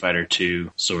a Street Fighter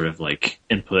 2 sort of like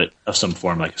input of some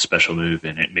form, like a special move,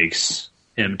 and it makes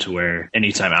him to where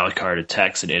anytime Alucard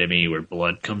attacks an enemy where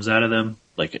blood comes out of them,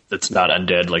 like that's not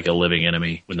undead, like a living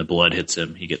enemy. When the blood hits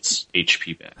him, he gets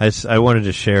HP back. I wanted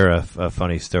to share a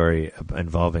funny story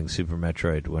involving Super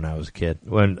Metroid when I was a kid.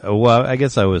 I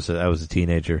guess I was a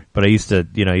teenager, but I used to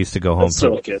go home.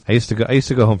 I used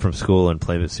to go home from school and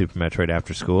play with Super Metroid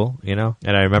after school,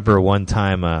 And I remember one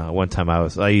time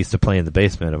I used to play in the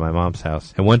basement of my mom's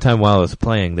house, and one time while I was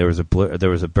playing, there was a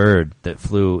bird that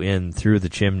flew in through the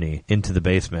chimney into the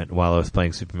basement while I was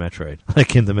playing Super Metroid,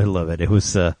 like in the middle of it. It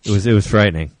was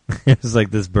frightening. It was like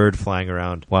this bird flying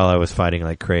around while I was fighting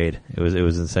like Kraid. It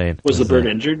was insane. Was the bird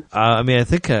injured? I mean, I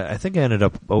think I ended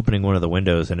up opening one of the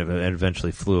windows and it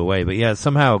eventually flew away. But yeah, it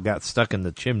somehow got stuck in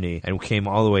the chimney and came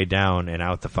all the way down and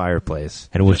out the fireplace,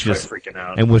 and was just freaking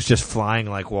out, and was just flying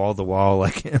like wall to wall,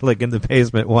 like in the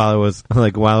basement while I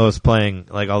was playing.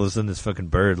 Like all of a sudden, this fucking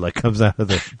bird like comes out of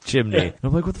the chimney. And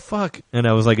I'm like, what the fuck? And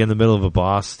I was like in the middle of a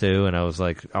boss too, and I was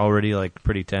like already like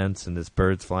pretty tense, and this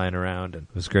bird's flying around, and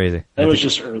it was crazy. That was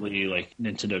just early like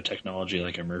Nintendo technology,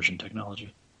 like immersion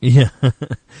technology. Yeah.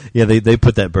 Yeah, they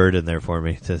put that bird in there for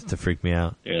me to freak me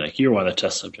out. They're like, you're one of the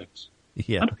test subjects.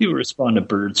 Yeah. How do people respond to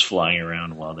birds flying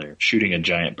around while they're shooting a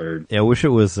giant bird? Yeah, I wish it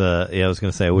was I was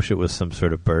going to say I wish it was some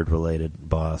sort of bird related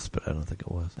boss, but I don't think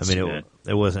it was. I mean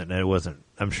it wasn't.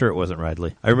 I'm sure it wasn't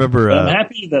Ridley. I remember I'm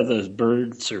happy that the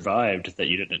bird survived, that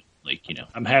you didn't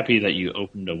I'm happy that you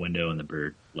opened a window and the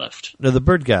bird left. No, the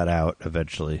bird got out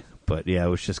eventually. But yeah, it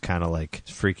was just kind of like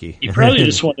freaky. You probably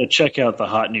just want to check out the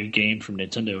hot new game from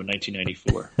Nintendo in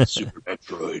 1994, Super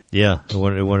Metroid. Yeah, I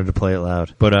wanted to play it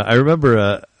loud. But I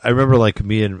remember like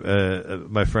me and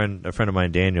a friend of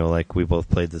mine, Daniel, like we both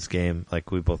played this game,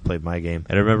 like we both played my game,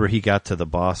 and I remember he got to the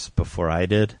boss before I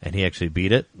did, and he actually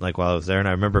beat it, like while I was there, and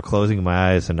I remember closing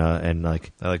my eyes and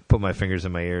like I like put my fingers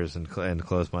in my ears and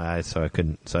closed my eyes so I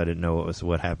didn't know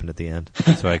what happened at the end,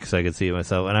 so I could see it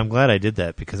myself, and I'm glad I did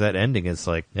that because that ending is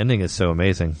so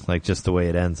amazing, like just the way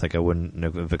it ends, like I wouldn't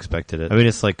have expected it. I mean,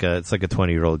 it's like a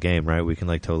 20-year-old game, right? We can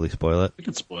like totally spoil it. We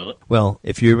can spoil it. Well,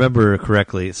 if you remember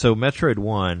correctly, so Metroid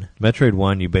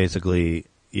 1, you basically,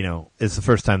 it's the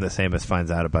first time that Samus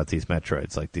finds out about these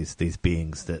Metroids, like these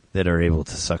beings that are able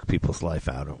to suck people's life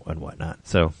out and whatnot.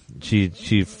 So she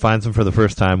finds them for the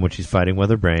first time when she's fighting with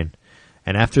her brain.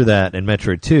 And after that, in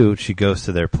Metroid 2, she goes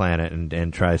to their planet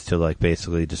and tries to, like,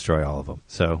 basically destroy all of them.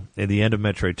 So, in the end of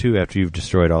Metroid 2, after you've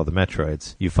destroyed all the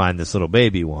Metroids, you find this little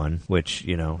baby one, which,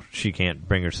 she can't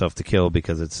bring herself to kill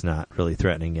because it's not really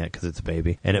threatening yet because it's a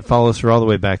baby. And it follows her all the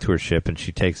way back to her ship, and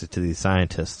she takes it to these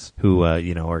scientists who, are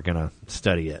going to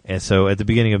study it. And so, at the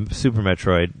beginning of Super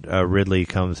Metroid, Ridley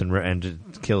comes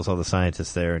and kills all the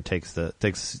scientists there and takes the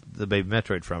baby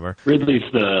Metroid from her. Ridley's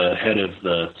the head of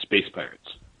the Space Pirates.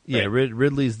 Yeah,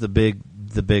 Ridley's the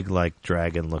big like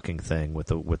dragon looking thing with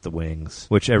the wings,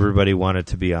 which everybody wanted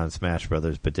to be on Smash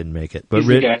Brothers but didn't make it. But He's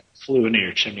the guy who flew into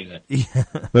your chimney then. Yeah.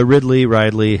 But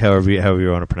Ridley, however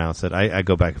you want to pronounce it, I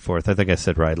go back and forth. I think I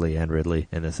said Ridley and Ridley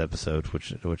in this episode,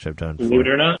 which I've done before. Believe it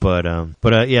or not.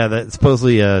 But yeah, that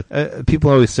supposedly people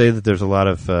always say that there's a lot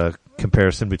of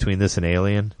comparison between this and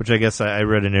Alien, which I guess I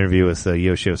read an interview with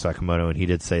Yoshio Sakamoto, and he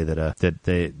did say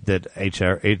that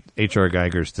H.R.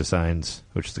 Geiger's designs,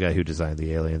 which is the guy who designed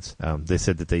the aliens, they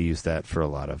said that they used that for a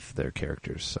lot of their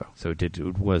characters. So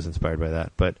it was inspired by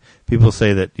that. But people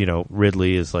say that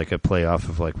Ridley is like a play off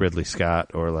of like Ridley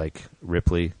Scott or like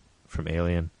Ripley from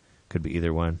Alien. Could be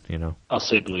either one, I'll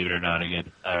say believe it or not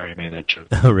again. I already made that joke.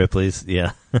 Ripley's,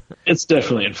 yeah. It's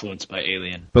definitely influenced by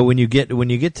Alien. But when you get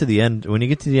to the end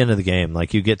of the game,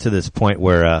 like you get to this point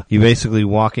where you basically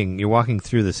you're walking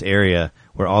through this area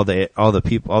where all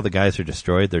the guys are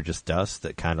destroyed. They're just dust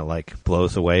that kind of like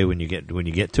blows away when you get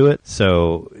to it.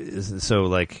 So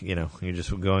like you're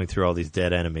just going through all these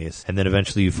dead enemies, and then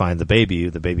eventually you find the baby.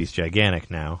 The baby's gigantic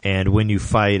now, and when you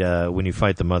fight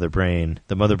the mother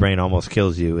brain almost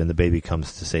kills you, and the baby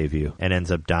comes to save you and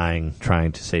ends up dying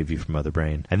trying to save you from mother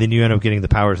brain, and then you end up getting the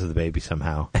powers of the baby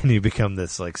somehow, and you become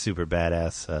this like super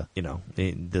badass,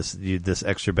 this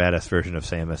extra badass version of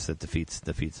Samus that defeats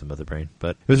the mother brain.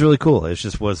 But it was really cool. It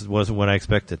just wasn't what I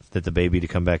expected, that the baby to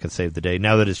come back and save the day.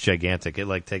 Now that it's gigantic, it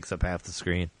like takes up half the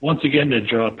screen. Once again, to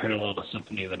draw a parallel to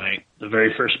Symphony of the Night, the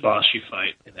very first boss you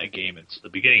fight in that game, it's the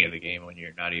beginning of the game when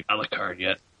you're not even a la carte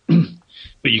yet.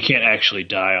 But you can't actually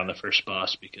die on the first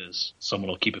boss because someone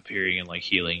will keep appearing and like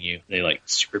healing you. They like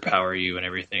superpower you and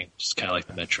everything, just kind of like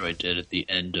the Metroid did at the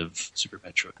end of Super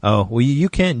Metroid. Oh well, you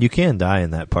can die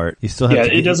in that part. You still have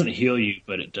it doesn't heal you,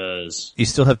 but it does. You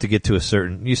still have to get to a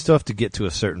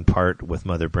certain part with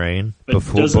Mother Brain but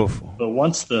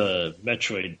once the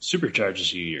Metroid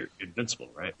supercharges you, you're invincible,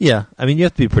 right? Yeah, I mean you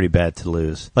have to be pretty bad to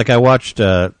lose. Like I watched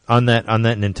on that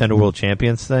Nintendo World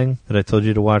Champions thing that I told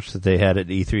you to watch that they had at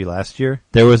E3 last year.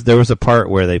 There was a part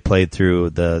where they played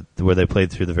through the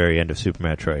very end of Super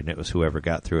Metroid, and it was whoever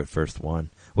got through it first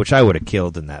won, which I would have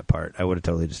killed in that part. I would have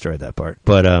totally destroyed that part.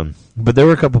 But there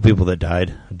were a couple people that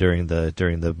died during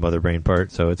the Mother Brain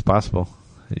part, so it's possible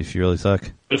if you really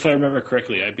suck. If I remember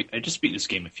correctly, I just beat this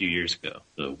game a few years ago,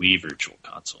 the Wii Virtual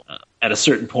Console. At a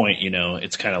certain point,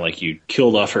 it's kind of like you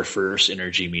killed off her first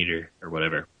energy meter or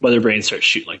whatever. Mother Brain starts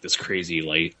shooting like this crazy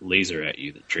light laser at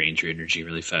you that drains your energy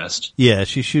really fast. Yeah,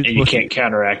 she shoots. And you can't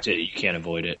counteract it. You can't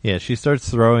avoid it. Yeah, she starts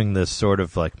throwing this sort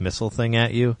of like missile thing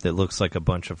at you that looks like a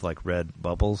bunch of like red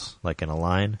bubbles, like in a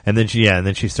line. And then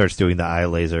she starts doing the eye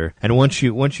laser. And once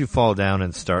you fall down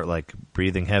and start like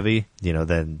breathing heavy,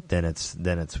 then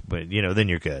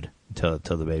you're good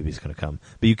until the baby's going to come.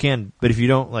 But if you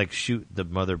don't like shoot the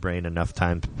Mother Brain enough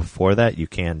times before that, you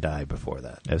can die before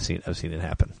that. I've seen it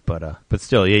happen. But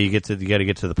still, yeah, you got to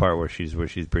get to the part where she's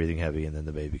breathing heavy and then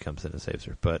the baby comes in and saves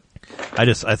her. But I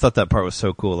thought that part was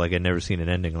so cool. Like I'd never seen an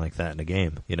ending like that in a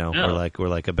game. Where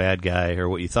like a bad guy or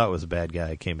what you thought was a bad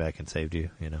guy came back and saved you.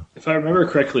 If I remember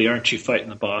correctly, aren't you fighting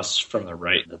the boss from the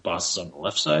right? The boss is on the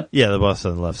left side. Yeah, the boss is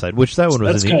on the left side. Which that one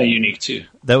was. That's kind of unique too.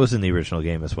 That was in the original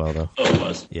game as well, though. Oh, it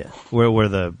was. Yeah. where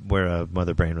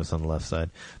Mother Brain was on the left side,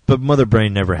 but Mother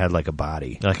Brain never had like a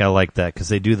body. Like I like that because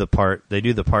they do the part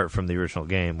from the original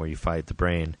game where you fight the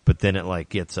brain, but then it like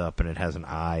gets up and it has an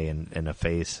eye and a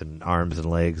face and arms and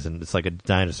legs, and it's like a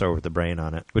dinosaur with the brain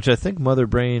on it. Which I think Mother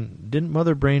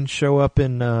Brain show up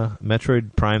in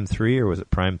Metroid Prime 3 or was it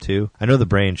Prime 2? I know the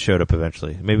brain showed up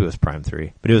eventually. Maybe it was Prime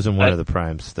 3, but it was in one of the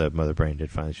primes. The Mother Brain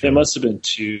did finally show up. It must have been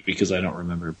 2 because I don't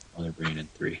remember Mother Brain in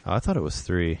 3. Oh, I thought it was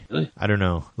 3. Really? I don't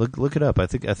know. Look it up. I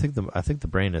think the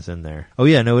brain is in there. Oh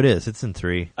yeah, no, it is. It's in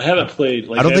 3. I haven't played.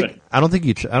 Like, I don't think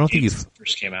you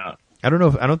first came out. I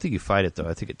don't think you fight it though.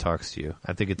 I think it talks to you.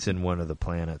 I think it's in one of the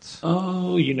planets.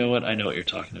 Oh, you know what? I know what you're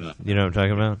talking about. You know what I'm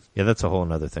talking about? Yeah, that's a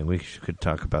whole other thing. We could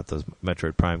talk about those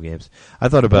Metroid Prime games. I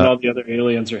thought about and all the other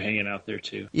aliens are hanging out there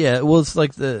too. Yeah, well, it's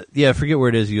like I forget where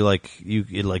it is.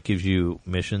 It gives you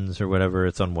missions or whatever.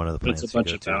 It's on one of the planets. It's a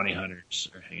bunch of bounty hunters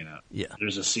are hanging out. Yeah,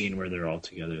 there's a scene where they're all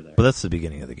together there. Well, that's the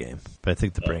beginning of the game. But I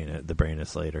think the brain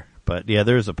is later. But yeah,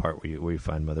 there is a part where you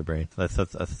find Mother Brain. I thought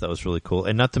that was really cool,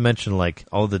 and not to mention like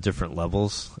all the different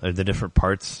levels, or the different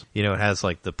parts. You know, it has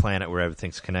like the planet where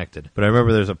everything's connected. But I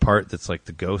remember there's a part that's like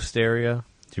the ghost area.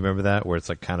 Do you remember that? Where it's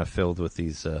like kind of filled with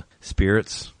these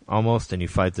spirits almost, and you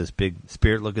fight this big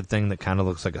spirit-looking thing that kind of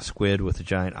looks like a squid with a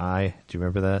giant eye. Do you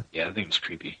remember that? Yeah, I think it's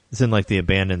creepy. It's in like the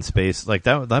abandoned space. Like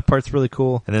that part's really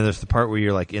cool. And then there's the part where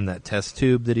you're like in that test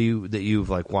tube that you've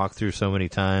like walked through so many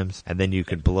times, and then you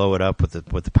could blow it up with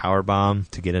the power bomb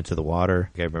to get into the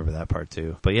water. I remember that part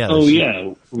too. But yeah. Oh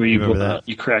yeah, where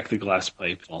you crack the glass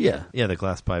pipe. Yeah, the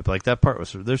glass pipe. Like that part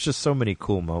was. There's just so many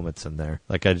cool moments in there.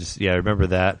 Like I remember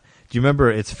that. Do you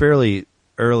remember? It's fairly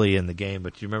early in the game,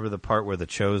 but do you remember the part where the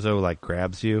Chozo like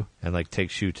grabs you and like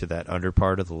takes you to that under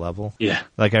part of the level? Yeah.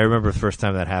 Like I remember the first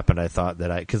time that happened, I thought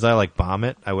that because I like bomb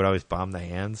it, I would always bomb the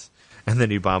hands, and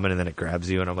then you bomb it and then it grabs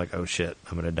you, and I'm like, oh shit,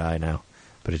 I'm gonna die now.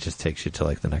 But it just takes you to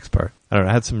like the next part. I don't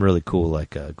know. I had some really cool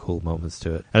cool moments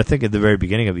to it. And I think at the very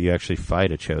beginning of it, you actually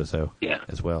fight a Chozo. Yeah.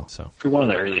 As well. So for one of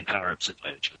the early power-ups, you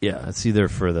fight a Chozo. Yeah, it's either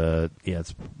for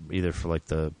like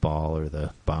the ball or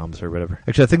the bombs or whatever.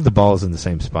 Actually, I think the ball is in the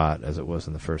same spot as it was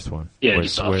in the first one. Yeah,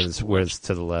 where it's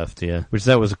to the left. Yeah, which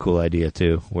that was a cool idea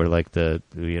too. Where like the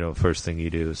first thing you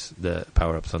do is the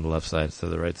power-ups on the left side instead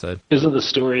of the right side. Isn't the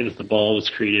story that the ball was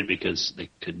created because they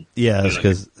couldn't? Yeah, it's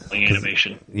because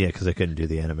animation. Yeah, because they couldn't do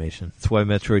the animation. That's why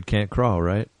Metroid can't crawl,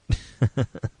 right?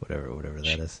 whatever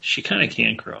that is. She kind of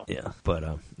can crawl. Yeah,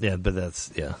 but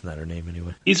that's not her name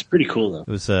anyway. He's pretty cool though. It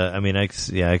was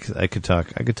I could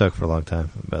talk for a long time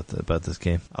about this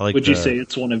game. Would you say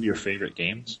it's one of your favorite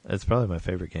games? It's probably my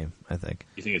favorite game, I think.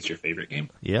 You think it's your favorite game?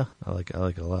 Yeah, I like it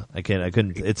a lot. I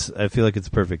feel like it's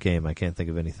a perfect game. I can't think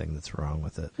of anything that's wrong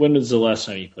with it. When was the last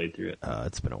time you played through it?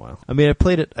 It's been a while. I mean, I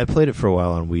played it for a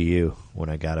while on Wii U when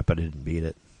I got it, but I didn't beat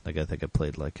it. Like I think I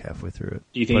played like halfway through it.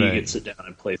 Do you think you could sit down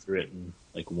and play through it in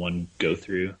like one go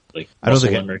through, like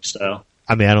muscle memory style?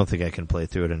 I mean, I don't think I can play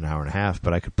through it in an hour and a half,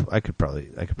 but I could probably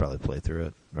play through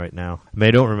it right now. I mean,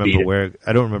 I don't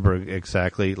remember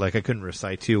exactly. Like, I couldn't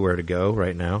recite to you where to go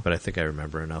right now, but I think I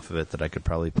remember enough of it that I could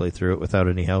probably play through it without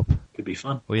any help. Could be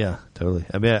fun. Well, yeah, totally.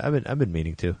 I mean, I've been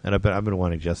meaning to, and I've been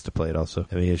wanting Jess to play it also.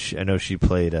 I mean, I know she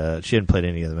played. She hadn't played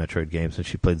any of the Metroid games, and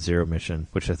she played Zero Mission,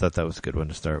 which I thought that was a good one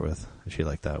to start with. And she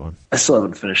liked that one. I still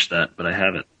haven't finished that, but I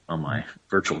have it on my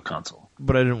virtual console.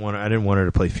 But I didn't want her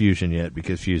to play Fusion yet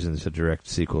because Fusion is a direct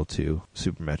sequel to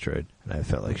Super Metroid, and I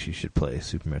felt like she should play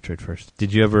Super Metroid first.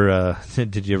 Did you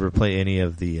ever play any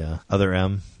of the Other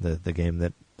M, the game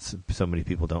that so many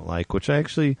people don't like? Which I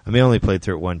only played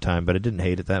through it one time, but I didn't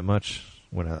hate it that much.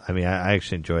 I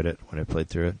actually enjoyed it when I played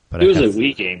through it. But it was a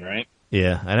Wii game, right?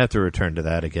 Yeah, I'd have to return to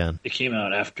that again. It came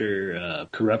out after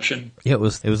Corruption. Yeah, it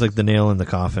was like the nail in the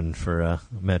coffin for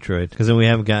Metroid, because then we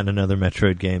haven't gotten another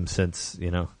Metroid game since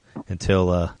until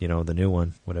the new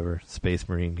one, whatever Space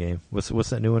Marine game. What's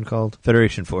that new one called?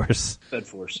 Federation Force. Fed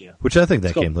Force, yeah. Which I think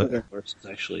that game looks. Force is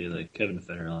actually the Kevin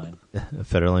Federline.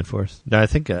 Federline Force. No, I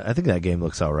think that game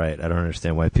looks all right. I don't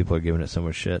understand why people are giving it so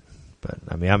much shit. But,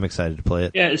 I mean, I'm excited to play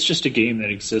it. Yeah, it's just a game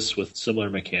that exists with similar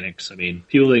mechanics. I mean,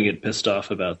 people that get pissed off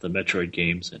about the Metroid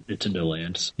games at Nintendo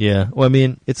Land. Yeah, well, I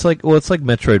mean, it's like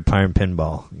Metroid Prime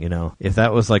Pinball, If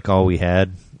that was like all we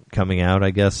had coming out, I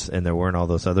guess, and there weren't all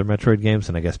those other Metroid games,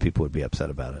 then I guess people would be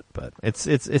upset about it. But it's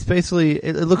basically,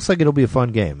 it looks like it'll be a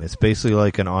fun game. It's basically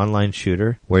like an online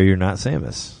shooter where you're not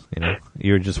Samus.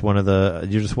 You're just one of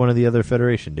the other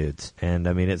Federation dudes. And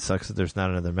I mean, it sucks that there's not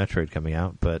another Metroid coming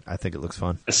out, but I think it looks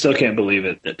fun. I still can't believe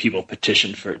it that people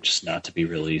petitioned for it just not to be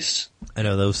released. I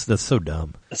know that's so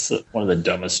dumb. That's one of the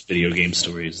dumbest video game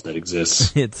stories that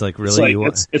exists. It's like really,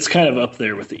 it's kind of up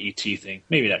there with the ET thing.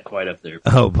 Maybe not quite up there.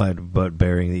 But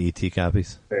burying the ET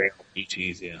copies.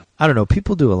 ETs, yeah. I don't know.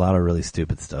 People do a lot of really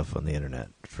stupid stuff on the internet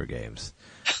for games.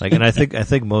 Like, and I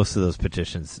think most of those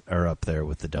petitions are up there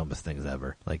with the dumbest things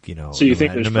ever. Like, you know, So you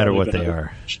think no matter what they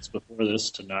are. Petitions before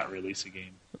this to not release a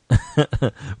game?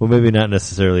 Well, maybe not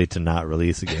necessarily to not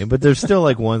release a game, but there's still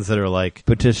like ones that are like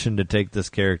petition to take this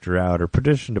character out or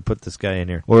petition to put this guy in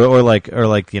here, or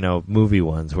like you know, movie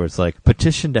ones where it's like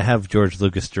petition to have George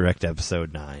Lucas direct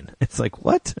Episode 9. It's like,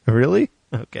 what? Really?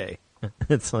 Okay.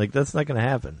 It's like, that's not going to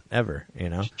happen ever, you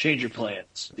know. Change your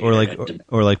plans. Or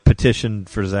like petition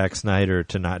for Zack Snyder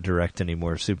to not direct any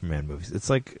more Superman movies. It's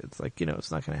like you know, it's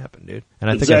not going to happen, dude.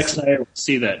 And I think Zack Snyder will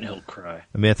see that and he'll cry.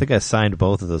 I mean, I think I signed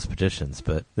both of those petitions,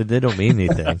 but they don't mean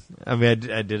anything. I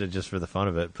mean, I did it just for the fun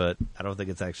of it, but I don't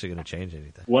think it's actually going to change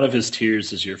anything. One of his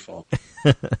tears is your fault.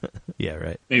 Yeah,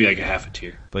 right. Maybe like a half a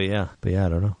tear. But yeah, I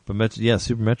don't know. But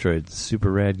Super Metroid,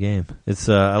 super rad game. It's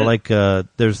I like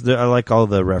all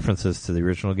the references to the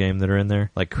original game that are in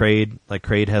there. Like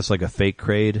Kraid has like a fake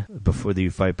Kraid before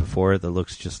you fight before it that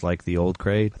looks just like the old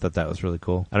Kraid. I thought that was really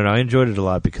cool. I don't know. I enjoyed it a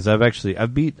lot because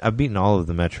I've beaten all of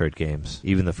the Metroid games,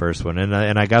 even the first one, and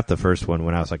I got the first one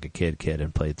when I was like a kid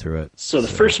and played through it. So the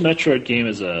first Metroid game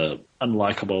is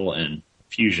Unlockable and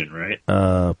Fusion, right?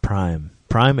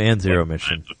 Prime and Zero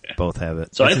Mission both have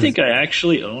it. So I think I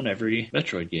actually own every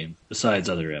Metroid game besides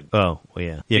Other M. Oh, well,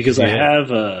 yeah. Because I have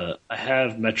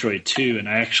Metroid 2, and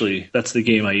that's the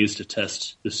game I used to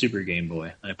test the Super Game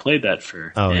Boy. I played that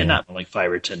for not like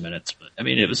 5 or 10 minutes, but I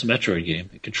mean, it was a Metroid game.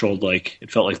 It felt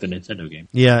like the Nintendo game.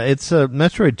 Yeah, it's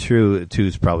Metroid 2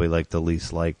 is probably like the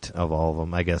least liked of all of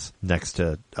them, I guess, next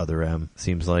to Other M.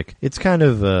 Seems like it's kind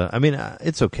of I mean,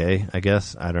 it's okay, I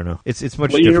guess. I don't know. It's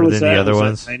much different than the other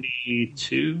ones.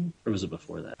 92, or was it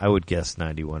before that? I would guess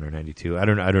 91 or 92. I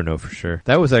don't know for sure.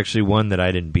 That was actually one that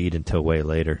I didn't beat until way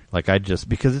later. Like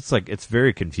because it's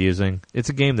very confusing. It's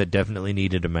a game that definitely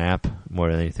needed a map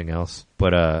more than anything else.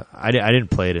 But I didn't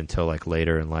play it until like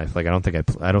later in life. Like I don't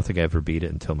think I ever beat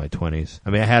it until my 20s. I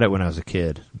mean, I had it when I was a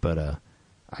kid, but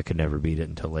I could never beat it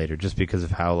until later just because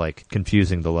of how like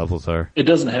confusing the levels are. It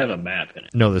doesn't have a map in it.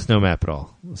 No, there's no map at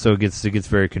all. So it gets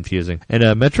very confusing. And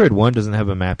Metroid 1 doesn't have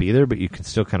a map either, but you can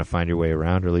still kind of find your way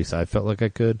around, or at least I felt like I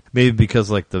could. Maybe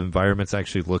because like the environments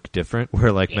actually look different,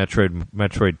 where like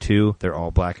Metroid 2, they're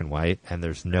all black and white, and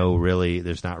there's not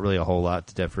really a whole lot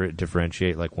to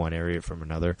differentiate like one area from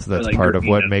another. So that's part of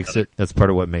what makes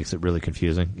it really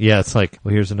confusing. Yeah, it's like,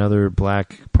 well, here's another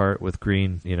black part with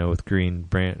green, you know, with green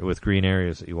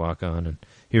areas that you walk on, and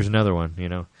here's another one, you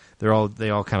know. They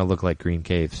all kind of look like green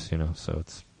caves, you know, so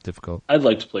it's difficult. I'd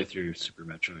like to play through Super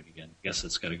Metroid again. I guess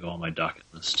it's got to go on my docket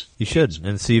list. You should,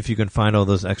 and see if you can find all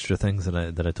those extra things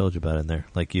that I told you about in there,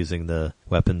 like using the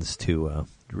weapons to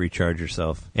recharge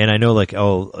yourself. And I know, like, I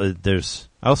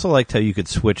also liked how you could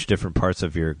switch different parts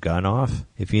of your gun off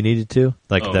if you needed to.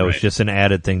 Like, that was just an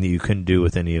added thing that you couldn't do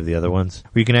with any of the other ones.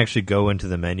 Where you can actually go into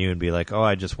the menu and be like, oh,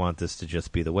 I just want this to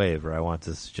just be the wave, or I want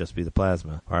this to just be the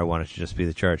plasma, or I want it to just be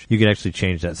the charge. You can actually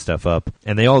change that stuff up.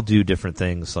 And they all do different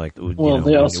things, like,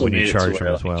 when you charge them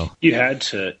as well. You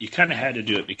kind of had to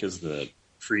do it because the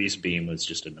freeze beam was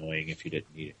just annoying if you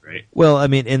didn't need it, right? Well, I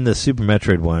mean, in the Super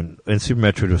Metroid one, Super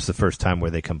Metroid was the first time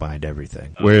where they combined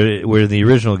everything. Where the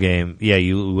original game, yeah,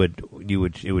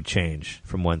 it would change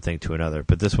from one thing to another,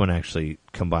 but this one actually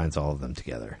combines all of them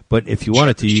together. But if you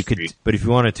wanted to,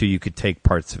 you could take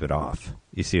parts of it off.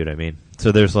 You see what I mean?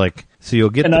 So there's like, so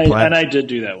you'll get and I did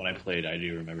do that when I played. I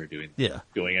do remember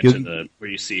going into where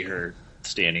you see her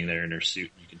standing there in her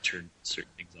suit, and you can turn certain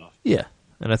things off. Yeah.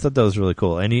 And I thought that was really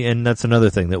cool. And that's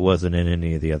another thing that wasn't in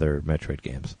any of the other Metroid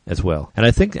games as well. And I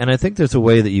think there's a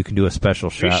way that you can do a special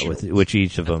shot with which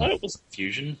each of them. I thought it was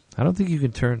Fusion. I don't think you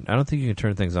can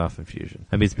turn things off in Fusion.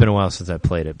 I mean, it's been a while since I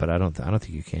played it, but I don't think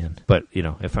you can. But, you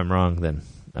know, if I'm wrong, then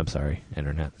I'm sorry,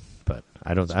 Internet. But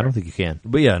I don't think you can.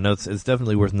 But yeah, no, it's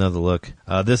definitely worth another look.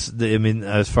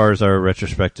 As far as our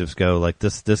retrospectives go, like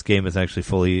this game is actually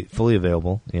fully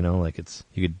available. You know, like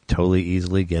you could totally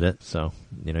easily get it. So,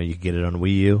 you know, you can get it on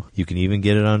Wii U. You can even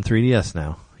get it on 3DS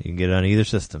now. You can get it on either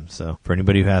system. So for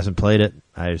anybody who hasn't played it,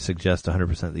 I suggest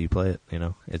 100% that you play it. You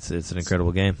know, it's an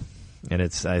incredible game. And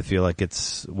I feel like has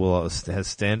stood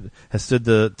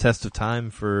the test of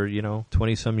time for,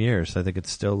 20 some years. I think it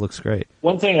still looks great.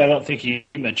 One thing I don't think you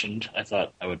mentioned, I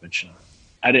thought I would mention.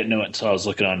 I didn't know it until I was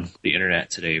looking on the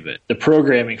internet today, but the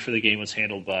programming for the game was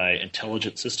handled by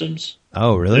Intelligent Systems.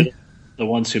 Oh, really? The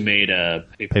ones who made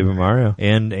Paper Mario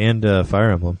and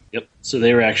Fire Emblem. Yep. So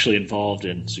they were actually involved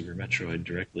in Super Metroid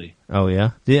directly. Oh,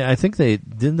 yeah? Yeah, I think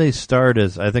they start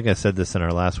as, I think I said this in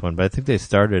our last one, but I think they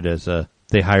started as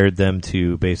they hired them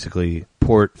to basically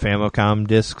port Famicom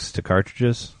discs to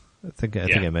cartridges. I think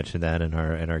I mentioned that in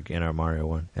our Mario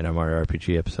one, in our Mario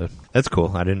RPG episode. That's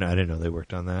cool. I didn't know they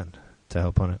worked on that to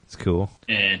help on it. It's cool.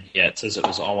 And yeah, it says it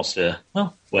was almost Super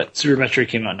Metroid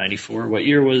came out in 94. What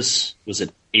year was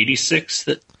it 86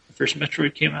 that the first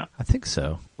Metroid came out? I think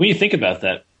so. When you think about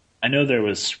that, I know there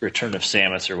was Return of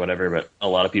Samus or whatever, but a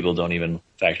lot of people don't even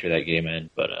factor that game in.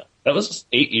 But that was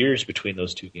 8 years between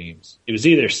those two games. It was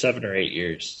either 7 or 8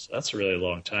 years. So that's a really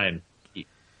long time,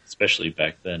 especially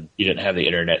back then. You didn't have the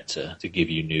internet to give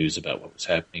you news about what was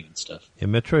happening and stuff. Yeah,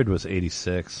 Metroid was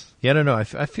 86. Yeah, I don't know. I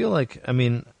feel like,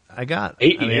 I got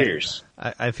 8 years.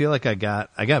 I feel like I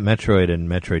got Metroid and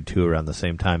Metroid 2 around the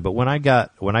same time. But when I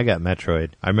got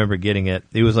Metroid, I remember getting it.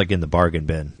 It was like in the bargain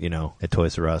bin, at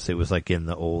Toys R Us. It was like in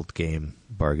the old game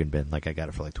bargain bin. Like I got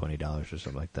it for like $20 or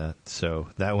something like that. So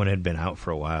that one had been out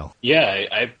for a while. Yeah,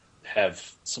 I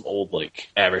have some old like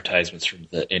advertisements from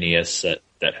the NES that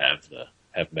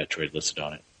have Metroid listed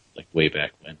on it, like way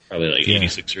back when, probably like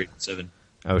 86 or 87.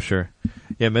 Oh sure,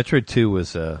 yeah. Metroid 2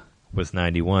 was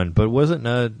 91, but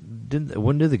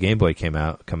when did the Game Boy come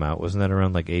out? Wasn't that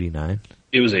around like 89?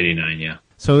 It was 89, yeah.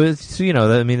 So it's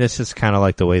it's just kind of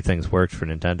like the way things worked for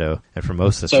Nintendo and for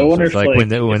most systems. So I wonder if, like when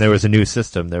there was a new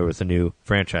system, there was a new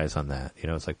franchise on that.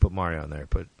 It's like put Mario on there,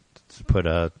 put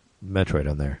Metroid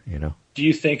on there. Do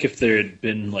you think if there had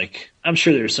been I'm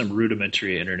sure there was some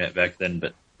rudimentary internet back then,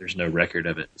 but there's no record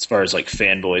of it. As far as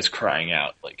fanboys crying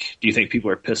out, do you think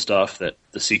people are pissed off that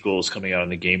the sequel is coming out on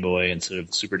the Game Boy instead of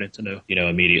the Super Nintendo?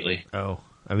 Immediately. Oh,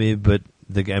 but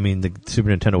the Super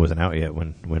Nintendo wasn't out yet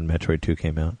when Metroid 2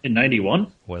 came out. In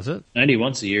 91? Was it?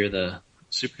 91's the year of the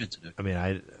Super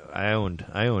Nintendo. I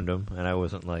owned them, and I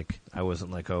wasn't like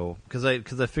because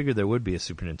I figured there would be a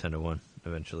Super Nintendo one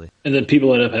eventually. And then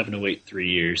people end up having to wait 3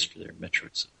 years for their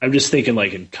Metroids. I'm just thinking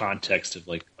in context of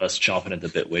us chomping at the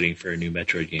bit waiting for a new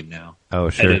Metroid game now. Oh,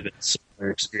 sure. Had it been a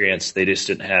similar experience, they just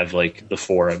didn't have the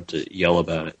forum to yell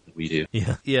about it that we do.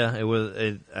 Yeah. It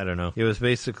was. I don't know. It was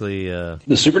basically the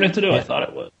Super Nintendo. Yeah. I thought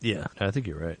it was. Yeah, I think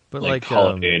you're right. But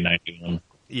Holiday 91.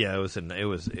 Yeah,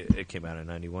 it came out in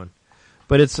 91.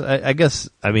 But it's, I guess,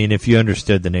 if you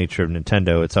understood the nature of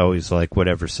Nintendo, it's always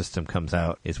whatever system comes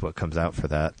out is what comes out for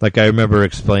that. I remember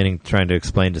trying to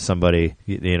explain to somebody,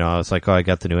 I was like, oh, I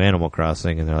got the new Animal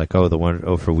Crossing, and they're like, oh,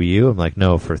 for Wii U? I'm like,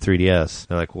 no, for 3DS.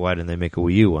 They're like, well, why didn't they make a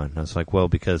Wii U one? And I was like, well,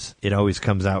 because it always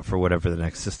comes out for whatever the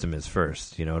next system is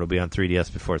first. It'll be on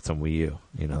 3DS before it's on Wii U,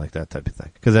 like that type of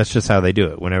thing. Because that's just how they do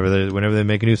it. Whenever they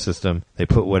make a new system, they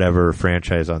put whatever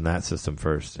franchise on that system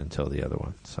first until the other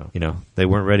one. So, they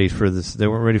weren't ready for this. They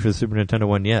weren't ready for the Super Nintendo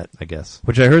one yet, I guess.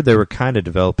 Which I heard they were kind of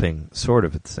developing sort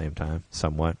of at the same time,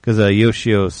 somewhat. Because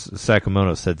Yoshio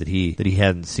Sakamoto said that he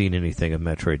hadn't seen anything of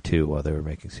Metroid 2 while they were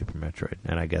making Super Metroid.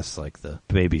 And I guess the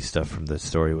baby stuff from the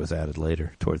story was added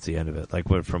later, towards the end of it.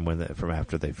 From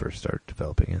after they first started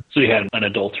developing it. So he had an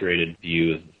unadulterated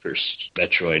view of the first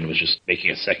Metroid and was just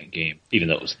making a second game, even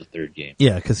though it was the third game.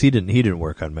 Yeah, because he didn't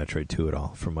work on Metroid 2 at all,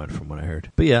 from what I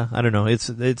heard. But yeah, I don't know.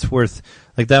 It's worth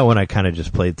that one. I kind of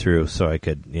just played through so I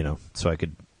could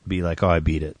be like, oh, I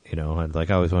beat it. I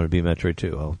always wanted to beat Metroid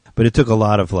 2. Oh. But it took a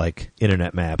lot of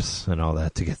internet maps and all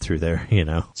that to get through there.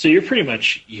 So you're pretty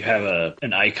much, you have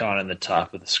an icon in the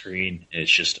top of the screen, and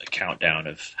it's just a countdown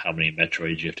of how many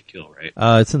Metroids you have to kill, right?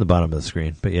 It's in the bottom of the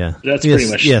screen, but yeah. That's pretty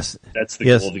much, that's the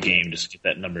goal of the game, just get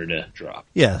that number to drop.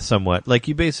 Yeah, somewhat.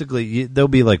 You basically, there'll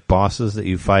be bosses that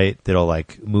you fight that'll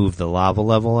move the lava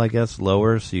level, I guess,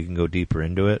 lower, so you can go deeper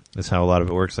into it. That's how a lot of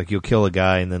it works. You'll kill a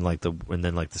guy, and then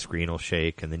the screen will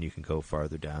shake, and then you can go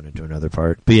farther down into another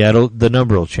part. But yeah, the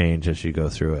number will change as you go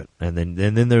through it. And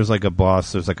then there's a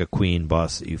boss, there's a queen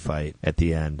boss that you fight at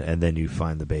the end, and then you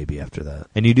find the baby after that.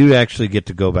 And you do actually get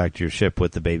to go back to your ship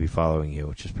with the baby following you,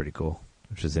 which is pretty cool.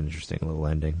 Which is an interesting little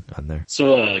ending on there.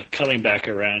 So coming back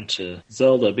around to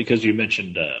Zelda, because you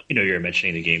mentioned, you were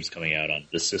mentioning the games coming out on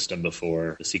the system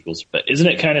before the sequels, but isn't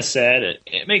it kind of sad?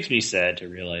 It makes me sad to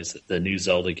realize that the new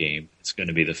Zelda game is going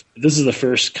to be this is the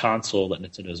first console that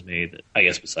Nintendo's made, that, I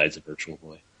guess besides the Virtual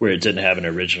Boy, where it didn't have an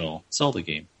original Zelda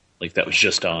game. That was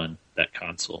just on that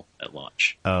console at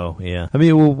launch. Oh yeah. The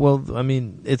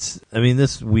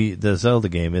Zelda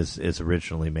game is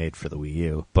originally made for the Wii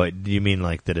U, but do you mean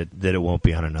that it won't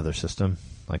be on another system,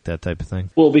 that type of thing?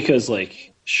 Well, because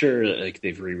sure,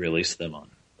 they've re-released them on.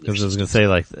 Because I was going to say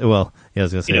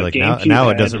now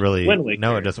it doesn't really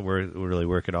really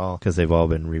work at all because they've all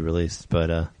been re-released.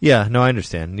 But I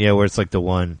understand. Yeah, where it's the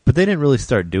one, but they didn't really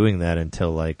start doing that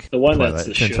until the one Twilight,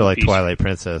 that's the until Twilight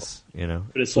Princess. But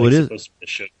it's supposed to be a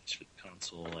showcase for the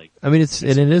console.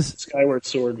 It is. Skyward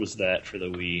Sword was that for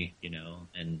the Wii,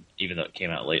 and even though it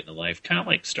came out late in the life, kind of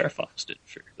like Star Fox did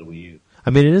for the Wii U. I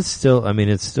mean, it is still. I mean,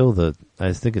 it's still the.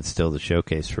 I think it's still the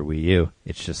showcase for Wii U.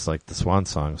 It's just like the swan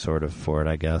song, sort of, for it.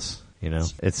 I guess. You know,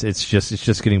 it's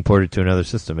just getting ported to another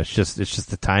system. It's just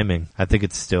the timing. I think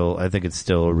it's still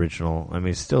original. I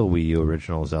mean, it's still Wii U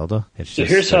original Zelda. It's So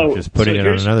just here's how- just putting so it on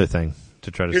here's- another thing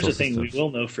to try to. Here's sell the thing systems. we will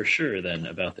know for sure then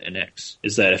about the NX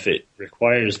is that if it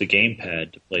requires the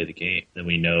gamepad to play the game, then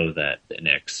we know that the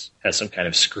NX has some kind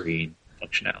of screen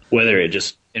functionality. Whether it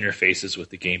just interfaces with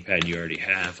the gamepad you already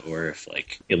have, or if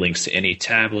like it links to any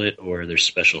tablet, or there's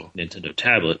special Nintendo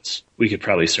tablets, we could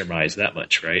probably surmise that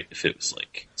much, right? If it was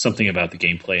like something about the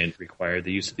gameplay and required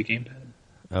the use of the gamepad.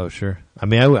 Oh, sure. I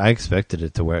mean, I expected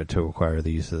it to require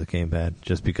the use of the gamepad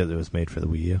just because it was made for the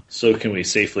Wii U. So can we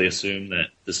safely assume that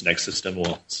this next system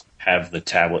will have the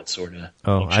tablet sort of?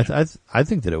 Oh, I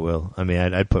think that it will. I mean,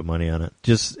 I'd put money on it.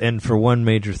 And for one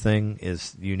major thing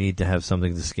is you need to have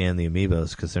something to scan the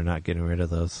amiibos because they're not getting rid of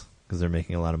those because they're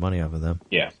making a lot of money off of them.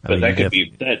 Yeah, I but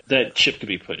mean, that chip could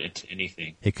be put into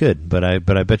anything. It could, but I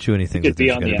bet you anything It could that be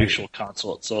there's on going the to actual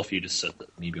console itself. You just set the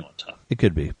Amiibo on top. It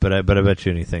could be, but I bet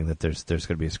you anything that there's going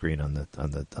to be a screen on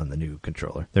the new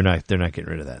controller. They're not getting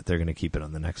rid of that. They're going to keep it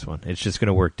on the next one. It's just going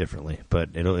to work differently,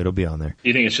 but it'll be on there. Do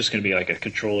you think it's just going to be like a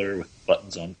controller with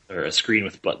buttons on, or a screen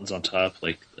with buttons on top,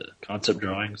 like the concept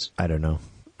drawings? I don't know.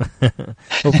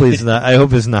 Hopefully it's not. I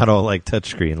hope it's not all like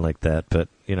touchscreen like that. But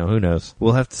who knows?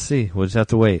 We'll have to see. We'll just have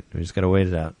to wait. We just got to wait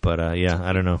it out. But yeah,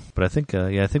 I don't know. But I think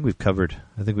I think we've covered.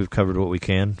 I think we've covered what we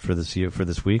can for this year, for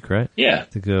this week, right? Yeah.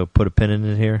 I think put a pin in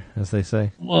it here, as they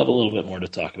say. We'll have a little bit more to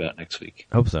talk about next week.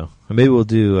 I hope so. Maybe we'll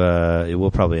do.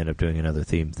 We'll probably end up doing another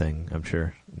theme thing. I'm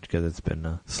sure. Because it's been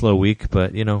a slow week,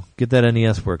 but get that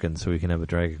NES working so we can have a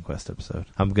Dragon Quest episode.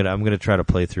 I'm gonna try to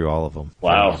play through all of them.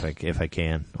 Wow, if I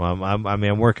can. Well,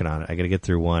 I'm working on it. I got to get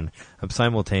through one. I'm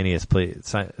simultaneously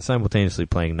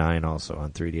playing 9 also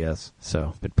on 3DS.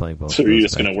 So I've been playing both. So of you're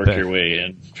those just gonna work your way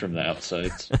in from the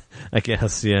outsides. I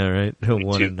guess, yeah, right.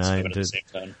 1 and 9. At the same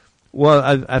time.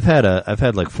 Well, I've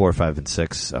had like 4, 5, and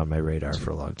 6 on my radar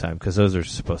for a long time because those are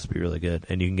supposed to be really good,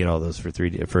 and you can get all those for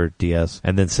DS,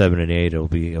 and then 7 and 8 it'll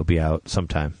be out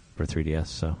sometime for 3DS.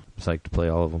 So I'm psyched to play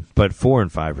all of them. But 4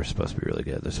 and 5 are supposed to be really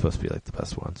good. They're supposed to be like the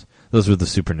best ones. Those were the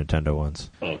Super Nintendo ones.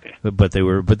 Oh, okay. But they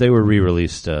were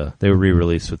re-released. They were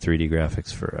re-released with 3D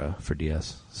graphics for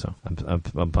DS. So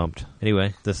I'm pumped.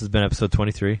 Anyway, this has been episode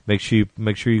 23. Make sure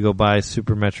you go buy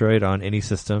Super Metroid on any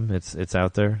system. It's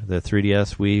out there. The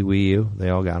 3DS, Wii U, they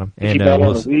all got them. If you buy it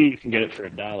on the Wii, you can get it for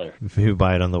 $1. If you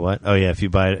buy it on the what? Oh yeah, if you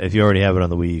already have it on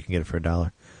the Wii, you can get it for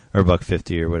 $1 or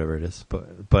 $1.50 or whatever it is.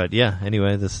 But yeah.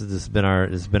 Anyway, this has been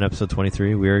episode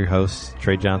 23. We are your hosts,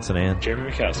 Trey Johnson and Jeremy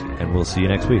Mikowski. and we'll see you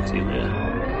next week. See you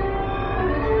later.